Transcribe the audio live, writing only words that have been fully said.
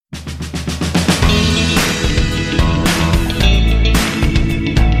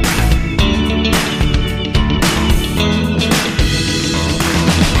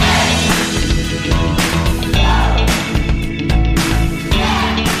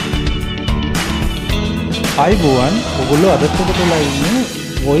අයිබුවන් ඔගොල්ලෝ අදත් ඔබතුලා ඉන්නේ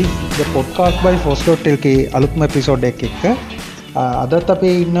voice the podcast by force.lk අලුත්ම එපිසෝඩ් එකක. අදත්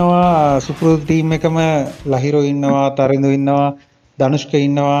අපේ ඉන්නවා සුපුරුදු ටීම් එකම ලහිරෝ ඉන්නවා, තරිඳු ඉන්නවා, ධනුෂ්ක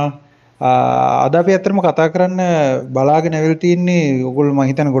ඉන්නවා. අද අපි අතරම කතා කරන්න බලාගෙන ඇවිල් තින්නේ ඔයගොල්ලෝ මම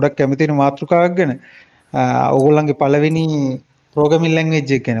හිතන්නේ ගොඩක් කැමති වෙන මාතෘකාවක් ගැන. ඔයගොල්ලන්ගේ පළවෙනි ප්‍රෝග්‍රෑමින්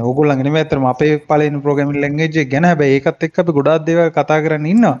ලැන්ග්වේජ් එක ගැන. ඔයගොල්ලන්ගේ නෙමෙයි අතරම අපේ පළවෙනි ප්‍රෝග්‍රෑමින් ලැන්ග්වේජ් එක ගැන. හැබැයි ඒකත් එක්ක අපි ගොඩාක් දේවල් කතා කරන්න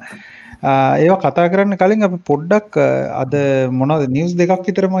ඉන්නවා. ඒවා කතා කරන්න කලින් අපි පොඩ්ඩක් අද මොනවද නිවුස් දෙකක්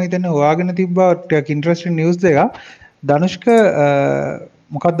විතර මම හිතන්නේ හොයාගෙන තිබ්බා ටිකක් ඉන්ටරෙස්ටිං නිවුස් දෙකක්. ධනුෂ්ක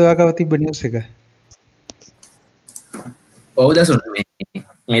මොකක්ද ඔයාගාව තිබ්බ නිවුස් එක? ඔව් දසුන්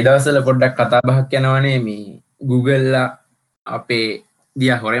මේ දවස්වල පොඩ්ඩක් කතා බහක් යනවනේ මේ Google අපේ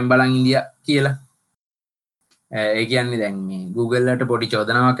දිහා හොරෙන් බලන් ඉන්දියා කියලා. ඒ කියන්නේ දැන් මේ Google වලට පොඩි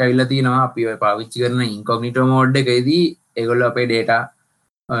චෝදනාවක් ඇවිල්ලා තිනවා අපි ඔය පාවිච්චි කරන ඉන්කොග්නිටෝ මෝඩ් එකේදී ඒගොල්ලෝ අපේ data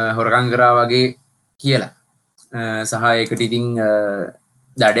හොරකම් කරා වගේ කියලා. සහ ඒකට ඉතින්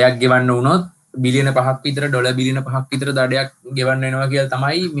දඩයක් ගෙවන්න වුණොත් බිලියන 5ක් විතර ඩොලර් බිලියන 5ක් විතර දඩයක් ගෙවන්න වෙනවා කියලා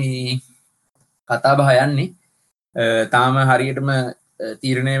තමයි මේ කතා බහ යන්නේ. තාම හරියටම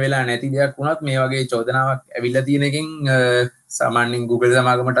තීරණය වෙලා නැති දෙයක් වුණත් මේ වගේ චෝදනාවක් ඇවිල්ලා තියෙන එකෙන් සාමාන්‍යයෙන් Google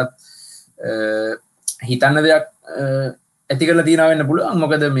සමාගමටත් හිතන්න දෙයක් ඇති කරලා තියනවා වෙන්න පුළුවන්.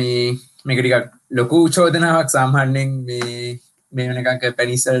 මොකද මේක ටිකක් ලොකු චෝදනාවක් සාමාන්‍යයෙන් මේ වෙන එකක්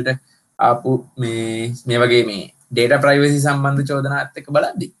පැනිස් වලට ආපු මේ වගේ මේ data privacy සම්බන්ධ චෝදනාත් එක්ක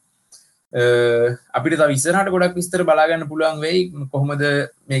බලද්දී අපිට තව ඉස්සරහට ගොඩක් විස්තර බලා ගන්න පුළුවන් වෙයි. කොහොමද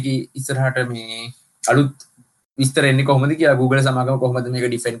මේක ඉස්සරහට මේ අලුත් විස්තර එන්නේ කොහොමද කියලා Google සමාගම කොහොමද මේක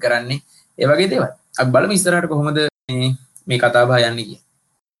ඩිෆෙන්ඩ් කරන්නේ ඒ වගේ දේවල් අපි බලමු ඉස්සරහට කොහොමද මේ කතා බහ යන්නේ කියලා.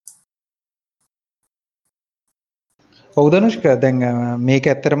 ඔව් ධනුෂ්ක දැන් මේක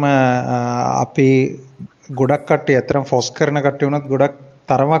ඇත්තටම අපි ගොඩක් කට්ටිය ඇත්තටම ෆොස් කරන කට්ටිය වුණත් ගොඩක්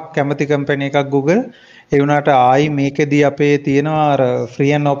තරමක් කැමති කම්පැනි එකක් Google. ඒ වුණාට ආයි මේකෙදී අපේ තියෙනවා අර ෆ්‍රී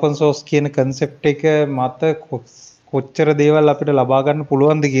ඇන්ඩ් ඕපන් සෝස් කියන කන්සෙප්ට් එක මත කොච්චර දේවල් අපිට ලබා ගන්න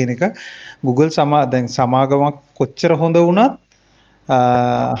පුළුවන්ද කියන එක Google දැන් සමාගමක් කොච්චර හොඳ වුණත්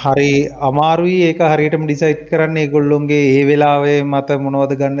හරි අමාරුයි ඒක හරියටම ඩිසයිඩ් කරන්න ඒගොල්ලොන්ගේ ඒ වෙලාවේ මත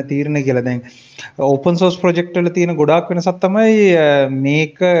මොනවද ගන්න තීරණ කියලා. දැන් ඕපන් සෝස් ප්‍රොජෙක්ට් වල තියෙන ගොඩාක් වෙනසක් තමයි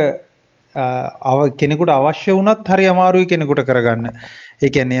මේක කෙනෙකුට අවශ්‍ය වුණත් හරි අමාරුයි කෙනෙකුට කරගන්න. ඒ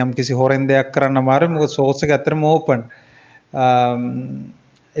කියන්නේ යම් කිසි හොරෙන් දෙයක් කරන්න අමාරුයි මොකද සෝස් එක ඇත්තටම ඕපන්.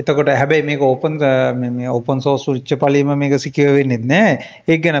 එතකොට හැබැයි මේක මේ ඕපන් සෝස් උච්ච පළීම මේක සිකියර් වෙන්නේ නැහැ.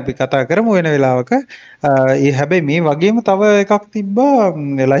 ඒක ගැන අපි කතා කරමු වෙන වෙලාවක. හැබැයි මේ වගේම තව එකක් තිබ්බා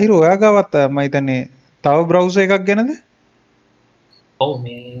ලහිරු ඔයා ගාවත් මම හිතන්නේ තව බ්‍රවුසර් එකක් ගැනද? ඔව්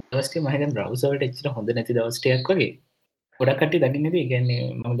මේ දවස් ටික මම හිතන්නේ බ්‍රවුසර් වලට එච්චර හොඳ නැති දවස් ටිකක් වගේ. ගොඩක් කට්ටිය දකින්නේ නැති. ඒ කියන්නේ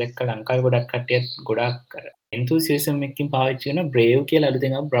මම දැක්ක ලංකාවේ ගොඩක් කට්ටියත් ගොඩක් enthusiasm එකකින් පාවිච්චි කරන Brave කියලා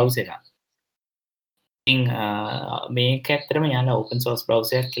අලුතෙන් ආපු බ්‍රවුසර් එකක්. ඉතින් මේක ඇත්තටම යන open source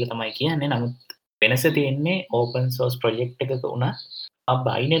browser එකක් කියලා තමයි කියන්නේ. නමුත් වෙනස තියෙන්නේ open source project එකක උනා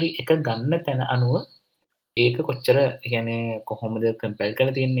binary එක ගන්න තැන අනුව ඒක කොච්චර කියන්නේ කොහොමද compile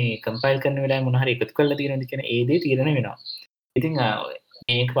කරලා තියෙන්නේ, compile කරන වෙලාවේ මොන හරි එකතු කරලා තියෙනවද කියන ඒ දේ තීරණය වෙනවා. ඉතින්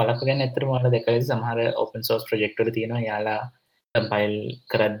මේක බලක ගන්න ඇත්තටම ඔයාලා දැකලා සමහර open source project වල තියෙනවා යාලා compile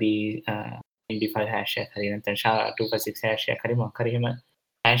කරද්දී MD5 hash එක හරි නැත්නම් SHA-256 hash එක හරි මොකක් හරි එහෙම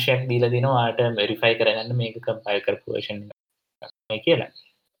hash එකක් දීලා දෙනවා ඔයාලට verify කරගන්න මේක compile කරපු version එක කියලා.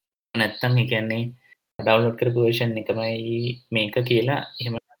 නැත්නම් ඒ කියන්නේ download කරපු version එකමයි මේක කියලා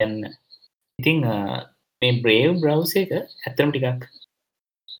එහෙම ගන්න. ඉතින් මේ Brave browser එක ඇත්තටම ටිකක්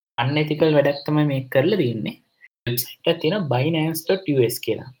unethical වැඩක් තමයි මේක කරලා තියෙන්නේ. වෙබ්සයිට් එකක් තියෙනවා binance.us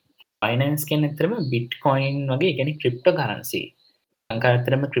කියලා. Binance කියන්නේ ඇත්තටම Bitcoin වගේ කියන්නේ cryptocurrency. ලංකාවේ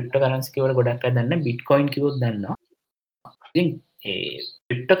ඇත්තටම cryptocurrency කියවල ගොඩක් අය දන්නේ Bitcoin කිව්වොත් දන්නවා. ඉතින් ඒ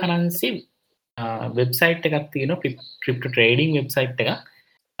cryptocurrency වෙබ්සයිට් එකක් තියෙනවා crypto trading වෙබ්සයිට් එකක්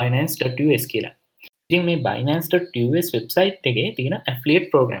binance.us කියලා. ඉතින් මේ binance.us වෙබ්සයිට් එකේ තියෙන affiliate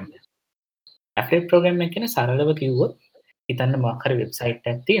program එක. affiliate program එක කියන්නේ සරලව කිව්වොත් හිතන්න මොකක් හරි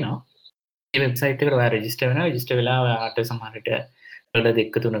වෙබ්සයිට් එකක් තියෙනවා. ඒ වෙබ්සයිට් එකට ඔයා රෙජිස්ටර් වෙනවා. රෙජිස්ටර් වෙලා ඔයාට සමහර විට ඩොලර්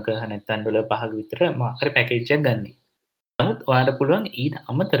 2-3ක නැත්නම් ඩොලර් 5ක විතර මොකක් හරි පැකේජ් එකක් ගන්න. නමුත් ඔයාලට පුළුවන් ඊට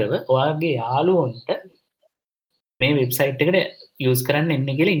අමතරව ඔයාගේ යාළුවන්ට මේ වෙබ්සයිට් එකට යූස් කරන්න එන්න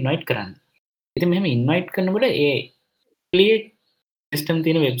කියලා ඉන්වයිට් කරන්න. ඉතින් මෙහෙම ඉන්වයිට් කරනකොට ඒ affiliate system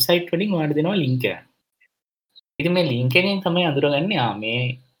තියෙන වෙබ්සයිට් වලින් ඔයාලට දෙනවා link එකක්. ඉතින් මේ link එකෙන් තමයි අඳුරගන්නේ මේ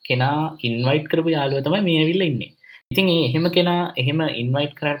කෙනා ඉන්වයිට් කරපු යාළුවා තමයි මේ ඇවිල්ලා ඉන්නේ. ඉතින් එහෙම කෙනා එහෙම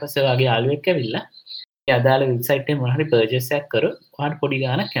ඉන්වයිට් කරාට පස්සේ ඔයාගේ යාළුවෙක් ඇවිල්ලා ඒ අදාළ වෙබ්සයිට් එකේ මොන හරි පර්චේස් එකක් කරොත් ඔයාලට පොඩි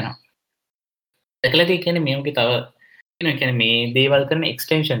ගාණක් යනවා. ඒකලද කියන්නේ මේ වගේ තව කියන්නේ මේ දේවල් කරන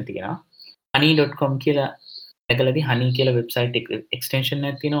එක්ස්ටෙන්ෂන් තියෙනවා. honey.com කියලා දැකලාදී honey කියලා වෙබ්සයිට් එක එක්ස්ටෙන්ෂන්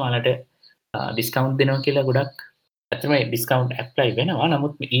එකක් තියෙනවා. ඔයාලට ඩිස්කවුන්ට් දෙනවා කියලා ගොඩක් ඇත්තම ඩිස්කවුන්ට් ඇප්ලයි වෙනවා.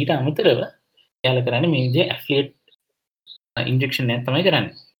 නමුත් ඊට අමතරව එයාලා කරන්නේ මේ විදිහේ ඇෆ්ලියේට් ඉන්ජෙක්ෂන් එකක් තමයි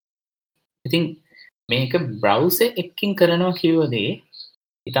කරන්නේ. ඉතින් මේක බ්‍රවුසර් එකකින් කරනවා කියවදී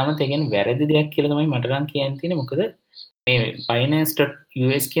ඊටම තේගෙන වැරදි දෙයක් කියලා තමයි මට නම් කියන්න තියෙන්නේ. මොකද මේ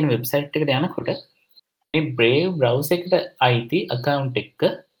binance.us කියන වෙබ්සයිට් එකට යනකොට මේ Brave browser එකට අයිති account එක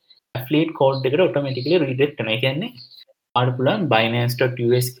affiliate code එකට automatically redirect වෙනවා. ඒ කියන්නේ ආඩ පුළුවන්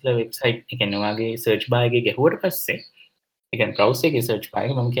binance.us කියලා වෙබ්සයිට් එක කියන්නේ ඔයාගේ search bar එකේ ගැහුවට පස්සේ ඒ කියන්නේ browser එකේ search bar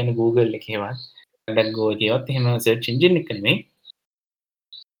එක මම කියන්නේ Google එකේවත් DuckDuckGo එකේවත් එහෙම search engine එක නෙමෙයි.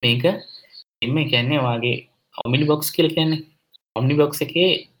 මේක එimhe කියන්නේ ඔයාගේ Omnibox කියලා කියන්නේ Omnibox එකේ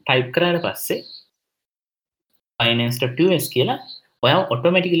type කරාට පස්සේ binance.us කියලා ඔයා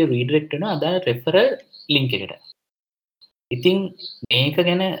automatically redirect වෙනවා අදාළ referral link එකට. ඉතින් මේක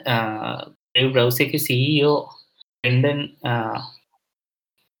ගැන Brave browser එකේ CEO බ්‍රෙන්ඩන්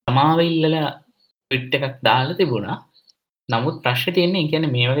සමාව ඉල්ලලා ට්විට් එකක් දාලා තිබුණා. නමුත් ප්‍රශ්නේ තියෙන්නේ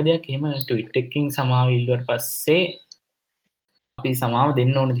කියන්නේ මේ වගේ දෙයක් එහෙම ට්විට් එකකින් සමාව ඉල්ලුවට පස්සේ අපි සමාව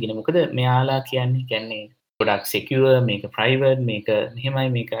දෙන්න ඕනේ කියන. මොකද මෙයාලා කියන්නේ ගොඩක් secure මේක private මේක මෙහෙමයි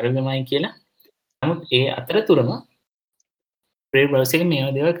මේක අරගෙමයි කියලා. නමුත් ඒ අතරතුරම Brave browser එකේ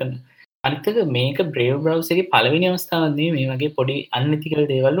මේවා දේවල් කරනවා. අනිත් එක මේක Brave browser එකේ පළවෙනි අවස්ථාවේදී මේ වගේ පොඩි unethical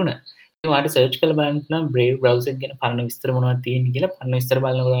දේවල් වුණා. ඉතින් ඔයාලට search කරලා බලන්න පුළුවන් Brave browser ගැන පරණ විස්තර මොනවද තියෙන්නේ කියලා. පරණ විස්තර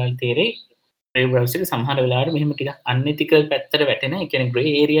බලනකොට ඔයාලට තේරෙයි Brave browser එක සමහර වෙලාවට මෙහෙම ටිකක් unethical පැත්තට වැටෙන, ඒ කියන්නේ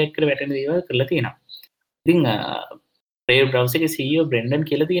grey area එකකට වැටෙන දේවල් කරලා තියෙනවා. ඉතින් Brave browser එකේ CEO බ්‍රෙන්ඩන්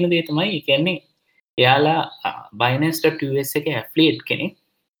කියලා තියෙන දේ තමයි, ඒ කියන්නේ එයාලා binance.us එකේ affiliate කෙනෙක්.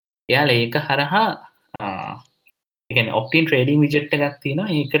 එයාලා ඒක හරහා ඒ කියන්නේ opt-in trading widget එකක් තියෙනවා.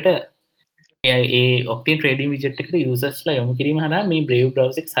 ඒකට ඒ opt-in trading widget එකට users-ලා යොමු කිරීම හරහා මේ Brave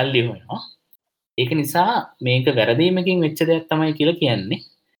browser එක සල්ලි හොයනවා. ඒක නිසා මේක වැරදීමකින් වෙච්ච දෙයක් තමයි කියලා කියන්නේ.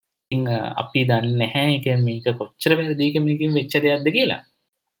 ඉතින් අපි දන්නේ නැහැ ඒක මේක කොච්චර වැරදීකමකින් වෙච්ච දෙයක්ද කියලා.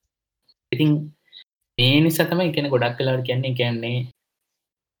 ඉතින් මේ නිසා තමයි කියන්නේ ගොඩක් වෙලාවට කියන්නේ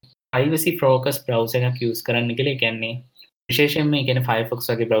privacy focus browser එකක් use කරන්න කියලා. කියන්නේ විශේෂයෙන්ම කියන්නේ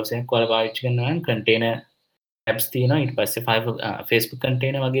Firefox වගේ browser එකක් ඔයාලා පාවිච්චි කරනවා නම් container apps තියෙනවා. ඊට පස්සේ Facebook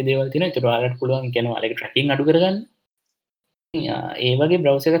container වගේ දේවල් තියෙනවා. ඒකට ඔයාලට පුළුවන් කියන්නේ ඔයාලගේ tracking අඩු කරගන්න. ඒ වගේ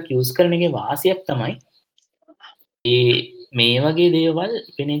browser එකක් use කරන එකේ වාසියක් තමයි මේ වගේ දේවල්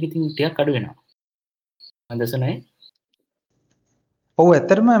වෙන එක ඉතින් ටිකක් අඩු වෙනවා. හඳසනයි. ඔව්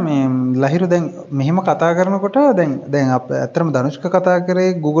ඇත්තටම මේ ලහිරු දැන් මෙහෙම කතා කරනකොට දැන් අප ඇත්තටම ධනුෂ්ක කතා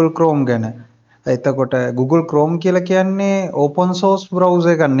කරේ Google Chrome ගැන. එතකොට Google Chrome කියලා කියන්නේ open source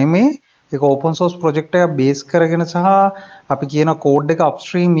browser එකක් නෙමෙයි. ඒක open source project එකක් base කරගෙන සහ අපි කියන code එක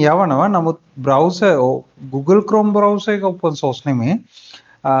upstream යවනවා. නමුත් browser Google Chrome browser එක open source නෙමෙයි.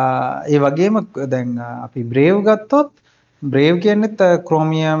 ඒ වගේම දැන් අපි Brave ගත්තොත් Brave කියන්නේ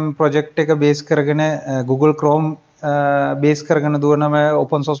Chromium project එක base කරගෙන Google Chrome base කරගෙන දුවනම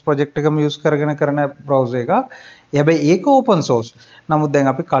open source project එකම use කරගෙන කරන browser එකක්. හැබැයි ඒක open source. නමුත් දැන්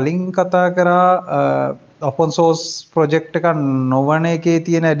අපි කලින් කතා කරා open source project එක නොවන එකේ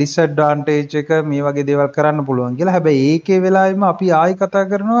තියෙන disadvantage එක මේ වගේ දේවල් කරන්න පුළුවන් කියලා. හැබැයි ඒකේ වෙලාවෙම අපි ආයි කතා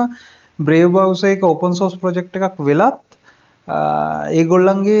කරනවා Brave browser එක open source project එකක් වෙලත්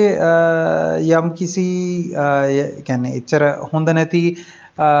ඒගොල්ලන්ගේ යම් කිසි කියන්නේ එච්චර හොඳ නැති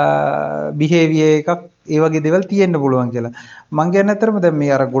behavior එකක් ඒ වගේ දේවල් තියෙන්න පුළුවන් කියලා. මම කියන්නේ අතරම දැන්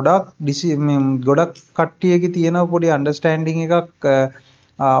මේ අර ගොඩක් කට්ටියගේ තියෙන පොඩි understanding එකක්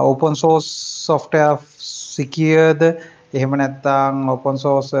open source software secured එහෙම නැත්නම් open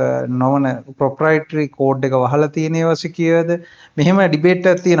source නොවන proprietary code එක වහලා තියෙන ඒවා secured මෙහෙම debate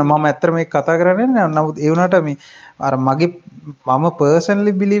එකක් තියෙනවා. මම ඇත්තට මේක කතා කරන්නේ නැහැ. නමුත් ඒ වුණාට මේ අර මම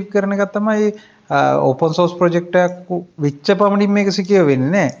personally believe කරන එක තමයි open source project එකක් වෙච්ච පමණින් මේක secure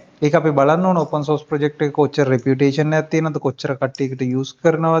වෙන්නේ නැහැ. ඒක අපි බලන්න ඕන open source project එක කොච්චර reputation එකක් තියෙනවද, කොච්චර කට්ටියකට use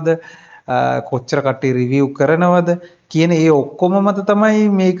කරනවද, කොච්චර කට්ටිය review කරනවද කියන ඒ ඔක්කොම මත තමයි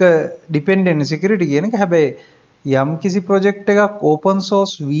මේක depend වෙන්නේ security කියන එක. හැබැයි යම් කිසි project එකක් open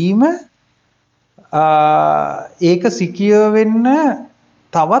source වීම ඒක secure වෙන්න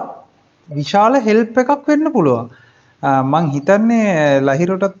තවත් විශාල help එකක් වෙන්න පුළුවන්. මං හිතන්නේ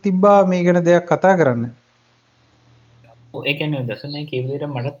ලහිරටත් තිබ්බා මේ ගැන දෙයක් කතා කරන්න. ඒ කියන්නේ දසනයි කියපු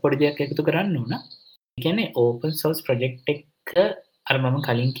විදිහට මටත් පොඩි දෙයක් එකතු කරන්න ඕන. ඒ කියන්නේ open source project එක අර මම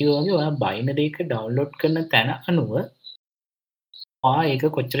කලින් කිව්වා වගේ ඔයා binary එක download කරන තැන අනුව ඒක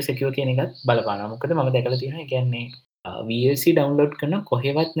කොච්චර secure කියන එකත් බලපානවා. මොකද මම දැකලා තියෙනවා. ඒ කියන්නේ VLC download කරන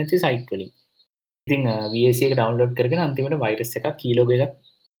කොහෙවත් නැති site වලින්. ඉතින් VLC එක download කරගෙන අන්තිමට virus එකක් keylog එකක්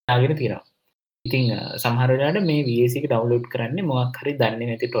දාගෙන තියෙනවා. ඉතින් සමහර වෙලාවට මේ VLC එක download කරන්නේ මොකක් හරි දන්නේ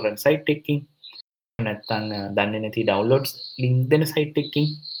නැති torrent site එකකින්. නැත්තම් දන්නේ නැති downloads link දෙන site එකකින්.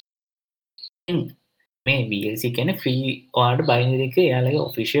 මේ VLC කියන ෆ්‍රී ඔයාලට බයිනරි එක එයාලගේ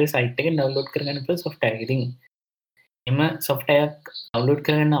ඔෆිෂියල් සයිට් එකෙන් ඩවුන්ලෝඩ් කරගන්න පුළුවන් software එක. ඉතින් එම software එක ඩවුන්ලෝඩ්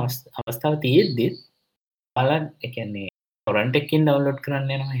කරගන්න අවස්ථාව තියෙද්දි ඔයාලා ඒ කියන්නේ torrent එකකින් ඩවුන්ලෝඩ්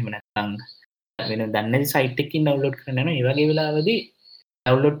කරන්න යනවා. එහෙම නැත්නම් වෙන දන්නේ නැති සයිට් එකකින් ඩවුන්ලෝඩ් කරන්න යනවා. ඒ වගේ වෙලාවදී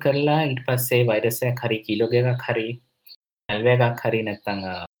ඩවුන්ලෝඩ් කරලා ඊට පස්සේ වෛරස් එකක් හරි කීලෝග එකක් හරි malware එකක් හරි නැත්නම්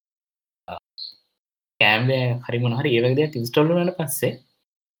ස්කෑම්වෙයාර් හරි මොනවා හරි ඒ වගේ දෙයක් ඉන්ස්ටෝල් වුණාට පස්සේ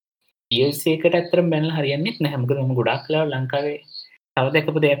VLC එකට ඇත්තටම බැලලා හරියන්නේ නැහැ. මොකද මම ගොඩාක් වෙලාවට ලංකාවේ තව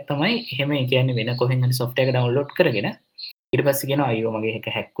දැකපු දෙයක් තමයි එහෙම ඒ කියන්නේ වෙන කොහෙන් හරි software එක ඩවුන්ලෝඩ් කරගෙන ඊට පස්සේ කියනවා අයියෝ මගේ එක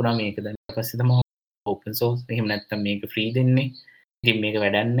හැක් වුණා මේක දැන් ඊට පස්සේ තමයි open source එහෙම නැත්නම් මේක free දෙන්නේ. ඉතින් මේක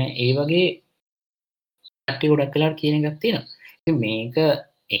වැඩක් නැහැ. ඒ වගේ කට්ටිය ගොඩක් වෙලාවට කියන එකක් තියෙනවා. ඉතින් මේක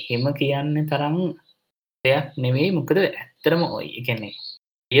එහෙම කියන්න තරම් දෙයක් නෙවෙයි. මොකද ඇත්තටම ඔය ඒ කියන්නේ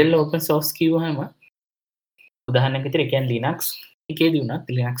real open source කිව්වහම උදාහරණයක් විදිහට ඒ කියන්නේ Linux එකේදී උනත්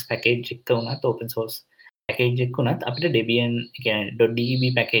Linux package එක උනත් open source package එක උනත් අපිට Debian ඒ කියන්නේ .deb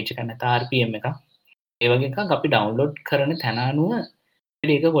package එක නැත්නම් RPM එක ඒ වගේ එකක් අපි download කරන තැන අනුව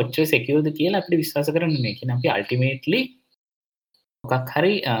ඒක කොච්චර secure ද කියලා අපිට විශ්වාස කරන්න මේ කියන්නේ අපි ultimately මොකක්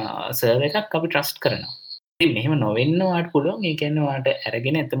හරි server එකක් අපි trust කරනවා. ඉතින් මෙහෙම නොවෙන්න වාට පුළුවන්. ඒ කියන්නේ වාට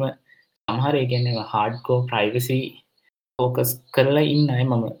අරගෙන එතම සමහර ඒ කියන්නේ hardcore privacy focus කරලා ඉන්න අය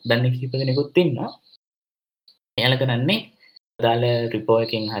මම දන්නේ කීප දෙනෙකුත් ඉන්නවා. එයාලා කරන්නේ අදාළ රිපෝ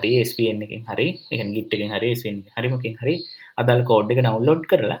එකකින් හරි SVN එකකින් හරි ඒ කියන්නේ git එකකින් හරි SVN හරි මොකකින් හරි අදාළ කෝඩ් එක ඩවුන්ලෝඩ්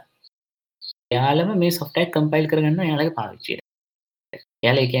කරලා එයාලම මේ software එක compile කරගන්නවා එයාලගේ පාවිච්චියට.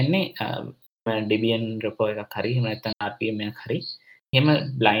 එයාලා ඒ කියන්නේ Debian රිපෝ එකක් හරි එහෙම නැත්නම් RPM එකක් හරි එහෙම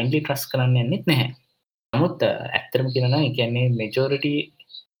blindly trust කරන්න යන්නෙත් නැහැ. නමුත් ඇත්තටම කියනවා නම් ඒ කියන්නේ majority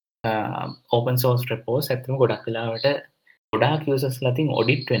open source repos ඇත්තටම ගොඩක් වෙලාවට ගොඩාක් users ලතින්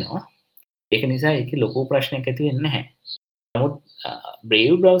audit වෙනවා. ඒක නිසා ඒකේ ලොකු ප්‍රශ්නයක් ඇති වෙන්නේ නැහැ. නමුත්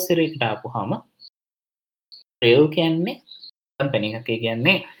Brave browser එකට ආපුවාම Brave කියන්නේ කම්පැනි එකක්. ඒ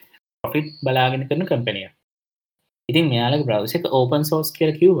කියන්නේ profit බලාගෙන කරන කම්පැනි එකක්. ඉතින් මෙයාලගේ browser එක open source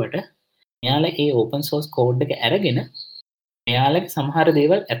කියලා කිව්වට මෙයාලා ඒ open source code එක අරගෙන මෙයාලගේ සමහර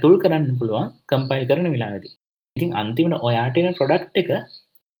දේවල් ඇතුල් කරන්න පුළුවන් compile කරන වෙලාවදී. ඉතින් අන්තිමට ඔයාට එන product එක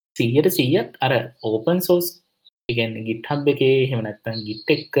 100% අර open source ඒ කියන්නේ GitHub එකේ එහෙම නැත්නම්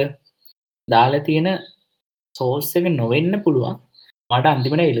Git එක දාලා තියෙන source එක නොවෙන්න පුළුවන්. මට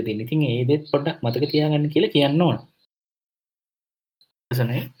අන්තිමට එළ දෙන්න. ඉතින් ඒ දෙත් පොඩ්ඩක් මතක තියාගන්න කියලා කියන්න ඕන.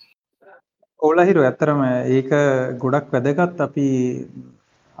 එසනේ. ඔවලහිරු ඇත්තරම ඒක ගොඩක් වැදගත්. අපි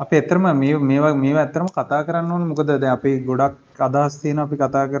ඇත්තරම මේවා ඇත්තරම කතා කරන්න ඕනේ. මොකද දැන් අපි ගොඩක් අදහස් තියෙනවා අපි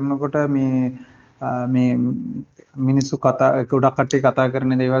කතා කරනකොට මේ මිනිස්සු ගොඩක් කට්ටිය කතා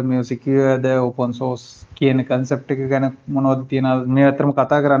කරන දේවල් මේ secure the open source කියන concept එක ගැන මොනවද තියනවද මේ ඇත්තටම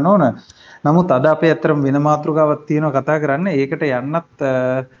කතා කරන්න ඕන. නමුත් අද අපේ ඇත්තටම වෙන මාතෘකාවක් තියෙනවා කතා කරන්න. ඒකට යන්නත්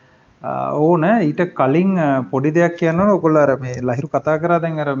ඕන. ඊට කලින් පොඩි දෙයක් කියන්න ඕන. ඔයගොල්ලෝ අර මේ ලහිරු කතා කරා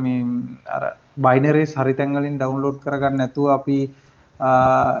දැන් අර මේ අර බයිනරිස් හරි තැන් වලින් ඩවුන්ලෝඩ් කරගන්න නැතුව අපි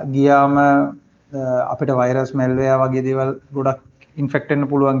ගියාම අපිට වෛරස් malware වගේ දේවල් ගොඩක් ඉන්ෆෙක්ට් වෙන්න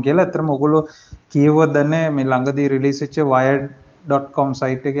පුළුවන් කියලා. ඇත්තටම ඔයගොල්ලෝ කියවුවද දන්නේ මේ ළඟදී රිලීස් වෙච්ච wired.com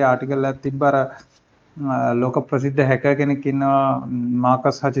site එකේ ආටිකල් එකක් තිබ්බ අර ලෝක ප්‍රසිද්ධ හැකර් කෙනෙක් ඉන්නවා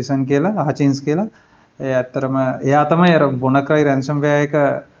මාකස් හචින්ස් කියලා. ඒ ඇත්තටම එයා තමයි අර WannaCry ransomware එක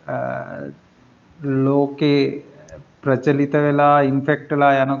ලෝකේ ප්‍රචලිත වෙලා ඉන්ෆෙක්ට්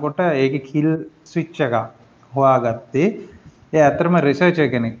වෙලා යනකොට ඒකේ කිල් ස්විච් එක හොයාගත්තේ. එයා ඇත්තටම රිසර්චර්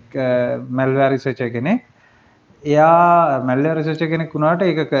කෙනෙක්, malware රිසර්චර් කෙනෙක්. එයා malware රිසර්චර් කෙනෙක් වුණාට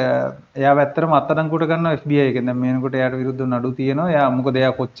එයාව ඇත්තටම අත්අඩංගුවට ගන්නවා FBI එකෙන්. දැන් මේනකොට එයාට විරුද්ධව නඩු තියෙනවා. එයා මොකද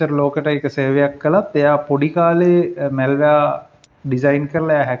එයා කොච්චර ලෝකෙට ඒක සේවයක් කළත් එයා පොඩි කාලේ malware ඩිසයින්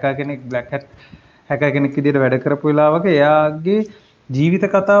කරලා එයා හැකර් කෙනෙක්, black hat හැකර් කෙනෙක් විදිහට වැඩ කරපු වෙලාවක එයාගේ ජීවිත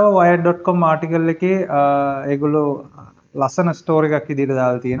කතාව wired.com ආටිකල් එකේ ඒගොල්ලෝ ලස්සන ස්ටෝරි එකක් විදිහට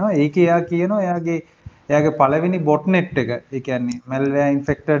දාලා තියෙනවා. ඒකේ එයා කියනවා එයාගේ පළවෙනි botnet එක, ඒ කියන්නේ malware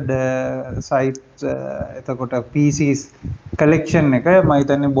infected sites එතකොට PCs collection එක මම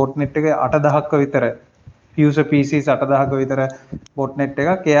හිතන්නේ botnet එක 8000ක විතර user PCs 8000ක විතර botnet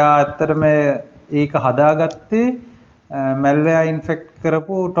එකක්. එයා ඇත්තටම ඒක හදාගත්තේ malware infect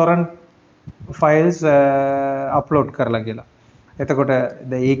කරපු torrent files upload කරලා කියලා. එතකොට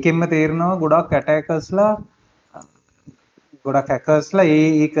ඒකෙන්ම තේරෙනවා ගොඩක් attackers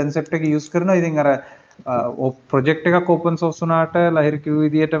ඒ concept එක use කරනවා. ඉතින් අර project එකක් open source වුණාට ලහිර කිව්ව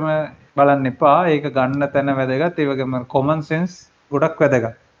විදිහටම බලන්න එපා. ඒක ගන්න තැන වැදගත්. ඒ වගේම common sense ගොඩක්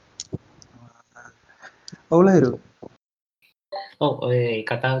වැදගත්. ඔව් ලහිරු. ඔව් ඔය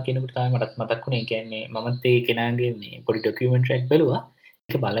කතාව කියනකොට තමයි මටත් මතක් වුණේ. කියන්නේ මමත් ඒ කෙනාගේ මේ පොඩි ඩොකියුමන්ටරි එකක් බැලුවා.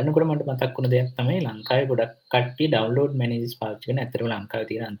 බලනකොට මට මතක් වුණ දෙයක් තමයි ලංකාවේ ගොඩක් කට්ටිය ඩවුන්ලෝඩ් මැනේජර්ස් පාවිච්චි කරන. ඇත්තටම ලංකාවේ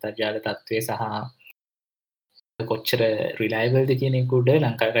තියෙන අන්තර්ජාල තත්ත්වය සහ කොච්චර රිලයබල්ද කියන එක උඩ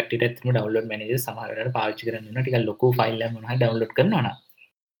ලංකාවේ කට්ටියට ඇත්තටම ඩවුන්ලෝඩ් මැනේජර් සමහර වෙලාවට පාවිච්චි කරන්න වෙනවා. ටිකක් ලොකු ෆයිල් එකක් මොනවා හරි ඩවුන්ලෝඩ් කරනවා නම්.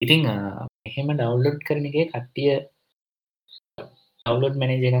 ඉතින් එහෙම ඩවුන්ලෝඩ් කරන එකේ කට්ටිය ඩවුන්ලෝඩ්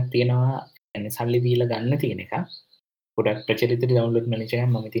මැනේජර් එකක් තියෙනවා. يعني සල්ලි දීලා ගන්න තියෙන එක. ගොඩක් ප්‍රචලිත ඩවුන්ලෝඩ් මැනේජර්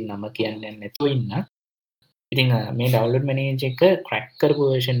එකක් මම ඉතින් නම කියන්නේ නැතුව ඉන්න. ඉතින් මේ ඩවුන්ලෝඩ් මැනේජර් එක ක්‍රැක් කරපු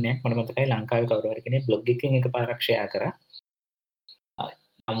version එකක් මට මතකයි ලංකාවේ කවුරු හරි කෙනෙක් blog එකකින් එකපාරක් share කරා.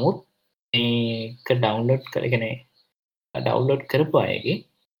 නමුත් මේක ඩවුන්ලෝඩ් කරගෙන ඩවුන්ලෝඩ් කරපු අයගේ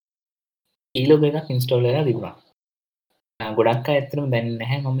ඊලොග් එකක් ඉන්ස්ටෝල් වෙලා තිබුණා. ගොඩක් අය ඇත්තටම දැන්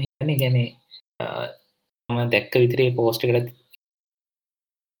නැහැ. මම හිතන්නේ කියන්නේ මම දැක්ක විතරේ post එකට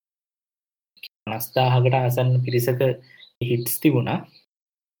 50000කට ආසන්න පිරිසක hits තිබුණා.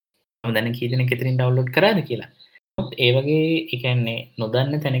 මම දැන් කී දෙනෙක් එතනින් ඩවුන්ලෝඩ් කරාද කියලා. ඒ වගේ ඒ කියන්නේ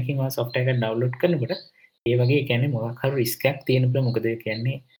නොදන්න තැනකින් ඔය software එක ඩවුන්ලෝඩ් කරනකොට ඒ වගේ ඒ කියන්නේ මොකක් හරි risk එකක් තියෙන බෑ. මොකද ඒ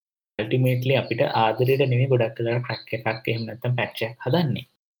කියන්නේ ultimately අපිට ආදරයට නෙමෙයි ගොඩක් වෙලාවට crack එකක් එහෙම නැත්නම් patch එකක් හදන්නේ.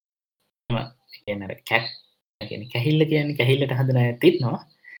 ඒ කියන්නේ අර කැහිල්ල කියන්නේ කැහිල්ලට හදන අයත් ඉන්නවා.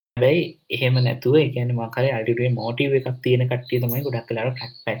 හැබැයි එහෙම නැතුව ඒ කියන්නේ මොකක් හරි ultimate motive එකක් තියෙන කට්ටිය තමයි ගොඩක්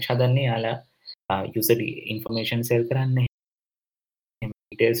වෙලාවට patch හදන්නේ. යාලා user information sell කරන්නේ,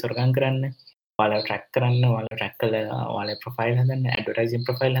 details වර්ගන් කරන්න, ඔයාලා track කරන්න, ඔයාලා track කරලා ඔයාලා profile හදන්න, advertising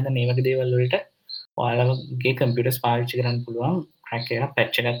profile හදන්න, මේ වගේ දේවල් වලට ඔයාලගේ computers පාවිච්චි කරන්න පුළුවන් crack එකක්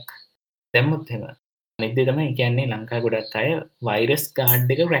patch එකක් දැම්මොත් එහෙම. අනිත් දේ තමයි කියන්නේ ලංකාවේ ගොඩක් අය virus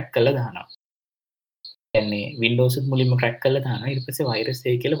guard එක crack කරලා දානවා. කියන්නේ Windows එකත් මුලින්ම crack කරලා දානවා. ඊට පස්සේ virus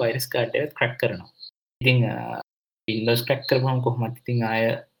එක කියලා virus guard එකත් crack කරනවා. ඉතින් Windows crack කරපුවම කොහොමද ඉතින් ආය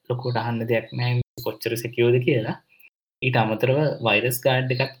ලොකුට අහන්න දෙයක් නැහැ කොච්චර secure ද කියලා. ඊට අමතරව වෛරස්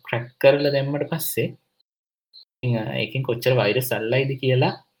ගාඩ් එකක් ක්‍රැක් කරලා දැම්මට පස්සේ ඉතින් ඒකෙන් කොච්චර වෛරස් අල්ලයිද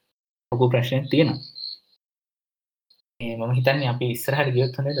කියලා ලොකු ප්‍රශ්නයක් තියෙනවා. මම හිතන්නේ අපි ඉස්සරහට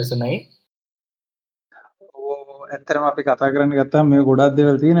ගියොත් හොඳයි දසුණයි. ඇත්තටම අපි කතා කරන්න ගත්තාම මේ ගොඩක්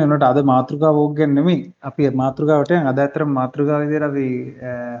දේවල් තියෙනවා. ඒනට අද මාතෘකාව ඕක ගැන නෙමෙයි. අපි මාතෘකාවට යන් අද ඇත්තටම මාතෘකාව විදිහට අපි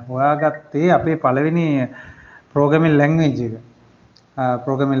හොයාගත්තේ අපේ පළවෙනි ප්‍රෝග්‍රෑමින් ලැන්ග්වේජ් එක.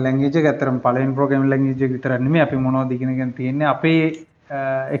 ප්‍රෝග්‍රෑමින් ලැන්ග්වේජ් එක ඇත්තටම පළවෙනි ප්‍රෝග්‍රෑමින් ලැන්ග්වේජ් එක විතරක් නෙමෙයි අපි මොනවද ඉගෙනගෙන තියෙන්නේ අපේ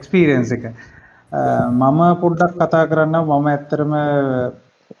එක්ස්පීරියන්ස් එක. මම පොඩ්ඩක් කතා කරන්නම්. මම ඇත්තටම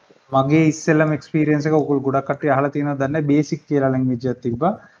මගේ ඉස්සෙල්ලම එක්ස්පීරියන්ස් එක ඔයගොල්ලෝ ගොඩක් කට්ටිය අහලා තියෙනවද දන්නේ බේසික් කියලා ලැන්ග්වේජ් එකක්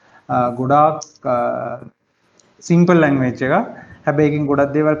තිබ්බා. ගොඩාක් සිම්පල් ලැන්ග්වේජ් එක. හැබැයි එකකින්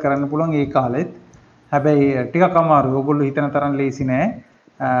ගොඩක් දේවල් කරන්න පුළුවන් ඒ කාලෙත්. හැබැයි ටිකක් අමාරුයි. ඔයගොල්ලෝ හිතන තරම් ලේසි නෑ.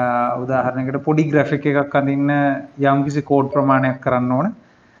 උදාහරණයකට පොඩි ග්‍රැෆික් එකක් අඳින්න යම්කිසි කෝඩ් ප්‍රමාණයක් කරන්න ඕන.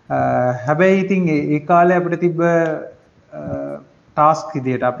 හැබැයි ඉතින් ඒ කාලේ අපිට තිබ්බ ටාස්ක්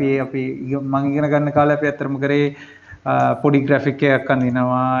විදියට අපි මම ඉගෙන ගන්න කාලේ අපි අත්‍තරම කරේ පොඩි ග්‍රැෆික් එකක්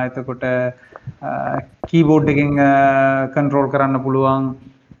අඳිනවා. එතකොට කීබෝඩ් එකෙන් කන්ට්‍රෝල් කරන්න පුළුවන්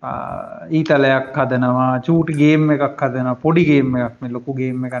ඊතලයක් හදනවා, චූටි ගේම් එකක් හදනවා, පොඩි ගේම් එකක්, මේ ලොකු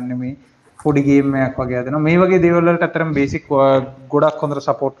ගේම් එකක් නෙමෙයි, පොඩි ගේම් එකක් වගේ හදනවා. මේ වගේ දේවල් වලට අතරම බේසික් ගොඩක් හොඳට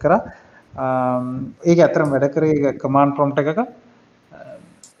සපෝට් කරා. ඒක අතරම වැඩ කරේ කමාන්ඩ් ප්‍රොම්ප්ට් එකක.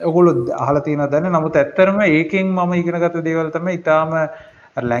 ඔයගොල්ලෝ අහලා තියෙනවද දන්නේ. නමුත් ඇත්තටම ඒකෙන් මම ඉගෙනගත්ත දේවල් තමයි ඊටාම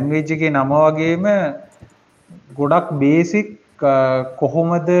ලැන්ග්වේජ් එකේ නම වගේම ගොඩක් බේසික්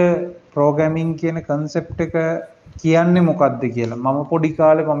කොහොමද ප්‍රෝග්‍රෑමින් කියන කන්සෙප්ට් එක කියන්නේ මොකක්ද කියලා. මම පොඩි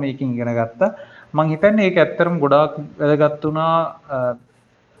කාලේ මම ඒකෙන් ඉගෙන ගත්තා. මම හිතන්නේ ඒක ඇත්තටම ගොඩාක් වැදගත් වුණා.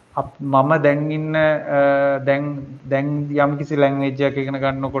 මම දැන් ඉන්න දැන් යම් කිසි ලැන්ග්වේජ් එකක් ඉගෙන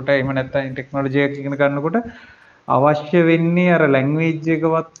ගන්නකොට එහෙම නැත්නම් ටෙක්නොලොජි එකක් ඉගෙන ගන්නකොට අවශ්‍ය වෙන්නේ අර ලැන්ග්වේජ්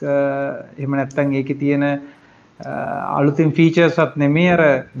එකවත් එහෙම නැත්නම් ඒකේ තියෙන අලුතින් ෆීචර්ස්වත් නෙමෙයි අර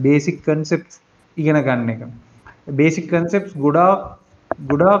බේසික් කන්සෙප්ට්ස් ඉගෙන ගන්න එක. බේසික් කන්සෙප්ට්ස්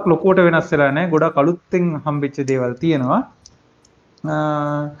ගොඩාක් ලොකුවට වෙනස් වෙලා නැහැ. ගොඩාක් අලුත්ෙන් හම්බෙච්ච දේවල් තියෙනවා.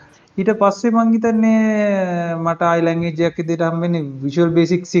 ඊට පස්සේ මං හිතන්නේ මට ආයි ලැන්ග්වේජ් එකක් විදිහට හම්බෙන්නේ Visual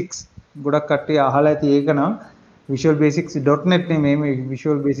Basic 6. ගොඩක් කට්ටිය අහලා ඇති ඒක නම් Visual Basic.net නෙමෙයි මේ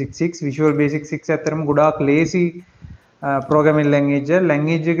Visual Basic 6. Visual Basic 6 ඇත්තටම ගොඩාක් ලේසි ප්‍රෝග්‍රෑමින් ලැන්ග්වේජ් එක.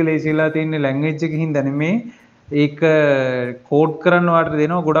 ලැන්ග්වේජ් එක ලේසිලා තියෙන්නේ ලැන්ග්වේජ් එකකින් හින්දා නෙමෙයි. ඒක කෝඩ් කරන්න වාට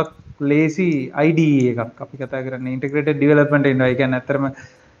දෙනවා ගොඩක් ලේසි IDE එකක්. අපි කතා කරන්නේ integrated development environment. ඒ කියන්නේ ඇත්තටම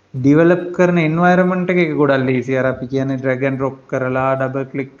ඩිවලොප් කරන එන්වයරන්මන්ට් එක ගොඩක් ලේසි. අර අපි කියන්නේ drag and drop කරලා ඩබල්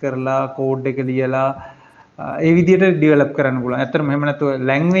ක්ලික් කරලා කෝඩ් එක ලියලා ඒ විදිහට ඩිවලොප් කරන්න පුළුවන්. ඇත්තටම එහෙම නැතුව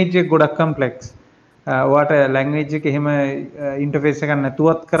ලැන්ග්වේජ් එක ගොඩක් කම්ප්ලෙක්ස්. ඔයාට ලැන්ග්වේජ් එක එහෙම ඉන්ටර්ෆේස් එකක්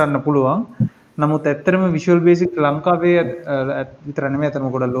නැතුවත් කරන්න පුළුවන්. නමුත් ඇත්තටම Visual Basic ලංකාවේ විතර නෙමෙයි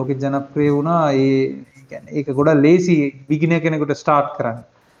අතන ගොඩක් ලෝකෙ ජනප්‍රිය වුණා. ඒ කියන්නේ ඒක ගොඩක් ලේසි බිගිනර් කෙනෙකුට ස්ටාර්ට් කරන්න.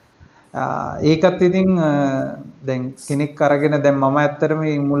 ඒකත් ඉතින් දැන් කෙනෙක් අරගෙන දැන් මම ඇත්තටම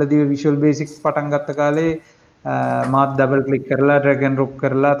මේ මුලදී විෂුවල් බේසික්ස් පටන් ගත්ත කාලේ මාත් ඩබල් ක්ලික් කරලා ඩ්‍රැග් ඇන්ඩ් ඩ්‍රොප්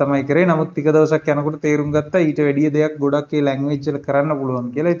කරලා තමයි කරේ. නමුත් ටික දවසක් යනකොට තේරුම් ගත්තා ඊට වැඩිය දෙයක් ගොඩක් ඒ ලැන්ග්වේජ් වල කරන්න පුළුවන්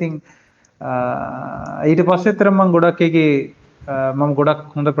කියලා. ඉතින් ඊට පස්සේ අතර මම ගොඩක් ඒකේ මම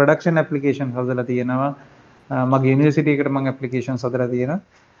ගොඩක් හොඳ ප්‍රොඩක්ෂන් ඇප්ලිකේෂන්ස් හදලා තියෙනවා. මගේ යුනිවර්සිටි එකට මම ඇප්ලිකේෂන්ස් හදලා තියෙනවා.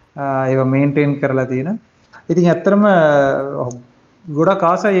 ඒවා මේන්ටේන් කරලා තියෙනවා. ඉතින් ඇත්තටම ගොඩක්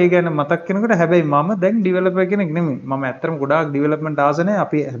ආසයි ඒ ගැන මතක් කරනකොට. හැබැයි මම දැන් ඩිවෙලොපර් කෙනෙක් නෙමෙයි. මම ඇත්තටම ගොඩාක් ඩිවෙලොප්මන්ට් ආස නැහැ.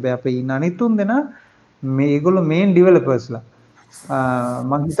 හැබැයි අපි ඉන්න අනිත් තුන් දෙනා මේගොල්ලෝ මේන් ඩිවෙලොපර්ස්ලා.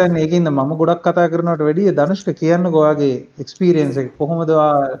 මම හිතන්නේ ඒකින්ද මම ගොඩක් කතා කරනවට වැඩිය ධනුෂ්ක කියන්නකෝ ඔයාගේ එක්ස්පීරියන්ස් එක කොහොමද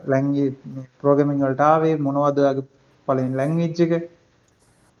ඔයා ලැන්ග්වේජ් ප්‍රෝග්‍රෑමින් වලට ආවේ මොනවද ඔයාගේ පළවෙනි ලැන්ග්වේජ් එක?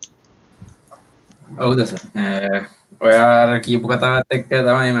 ඔව්ද සර්. ඔයා කියපු කතාවත් එක්ක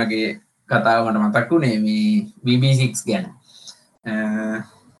තමයි මගේ කතාව මට මතක් වුණේ මේ VB6 ගැන.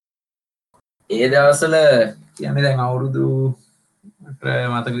 ඒ දවස්වල කියන්නේ දැන් අවුරුදු මට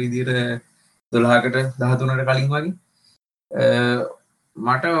මතක විදිහට 12කට 13කට කලින් වගේ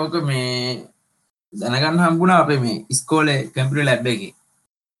මට ඕක මේ දැනගන්න හම්බුණා අපේ මේ ඉස්කෝලේ කම්පියුටර් ලැබ් එකේ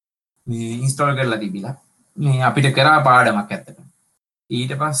මේ ඉන්ස්ටෝල් කරලා තිබිලා මේ අපිට කරා පාඩමක් ඇත්තටම.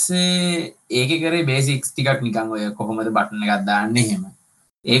 ඊට පස්සේ ඒකේ කරේ බේසික්ස් ටිකක් නිකන් ඔය කොහොමද බටන් එකක් දාන්නේ එහෙම.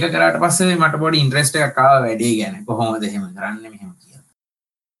 ඒක කරාට පස්සේ මට පොඩි ඉන්ට්‍රස්ට් එකක් ආවා වැඩේ ගැන. කොහොමද එහෙම කරන්නේ මෙහෙම කියලා.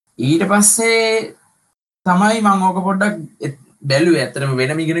 ඊට පස්සේ තමයි මම ඕක පොඩ්ඩක් බැලුවේ. ඇත්තටම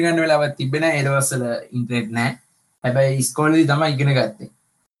වෙනම ඉගෙන ගන්න වෙලාවක් තිබ්බේ නැහැ. ඒ දවස්වල ඉන්ටර්නෙට් නැහැ. හැබැයි ඉස්කෝලේදී තමයි ඉගෙන ගත්තේ.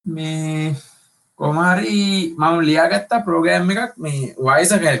 මේ කොහොම හරි මම ලියාගත්තා ප්‍රෝග්‍රෑම් එකක් මේ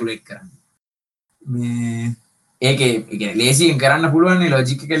වයස කැල්කියුලේට් කරන්න. මේ ඒකේ ලේසියෙන් කරන්න පුළුවන් නේ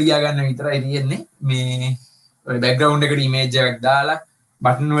ලොජික් එක ලියා ගන්න විතරයි තියෙන්නේ. මේ ඔය බෑග්ග්‍රවුන්ඩ් එකට ඉමේජ් එකක් දාලා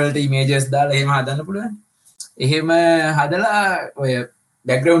බටන් වලට ඉමේජස් දාලා එහෙම හදන්න පුළුවන්. එහෙම හදලා ඔය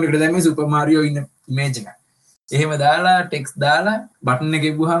බෑග්ග්‍රවුන්ඩ් එකට දැම්මේ සුපර් මාරියෝ ඉන්න ඉමේජ් එකක්. එහෙම දාලා ටෙක්ස්ට් දාලා බටන් එක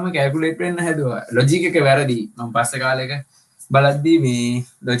ගෙවුවාම කැල්කියුලේට් වෙන්න හැදුවා. ලොජික් එක වැරදි. මම පස්සේ කාලෙක බලද්දී මේ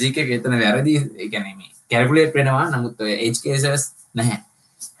ලොජික් එක එතන වැරදි. ඒ කියන්නේ මේ කැල්කියුලේට් වෙනවා. නමුත් ඔය එජ් කේසස් නැහැ.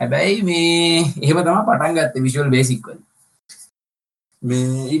 හැබැයි මේ එහෙම තමයි පටන් ගත්තේ විෂුවල් බේසික් වල.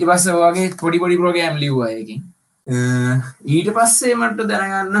 මේ ඊට පස්සේ ඔයගේ පොඩි ප්‍රෝග්‍රෑම් ලිව්වා ඒකෙන්. ඊට පස්සේ මට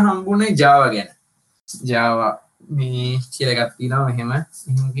දැනගන්න හම්බුනේ Java ගැන. Java මේ කියලා එකක් තියෙනවා එහෙම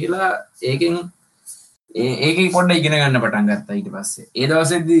කියලා ඒකෙන් ඒකේ පොඩ්ඩක් ඉගෙන ගන්න පටන් ගත්තා ඊට පස්සේ. ඒ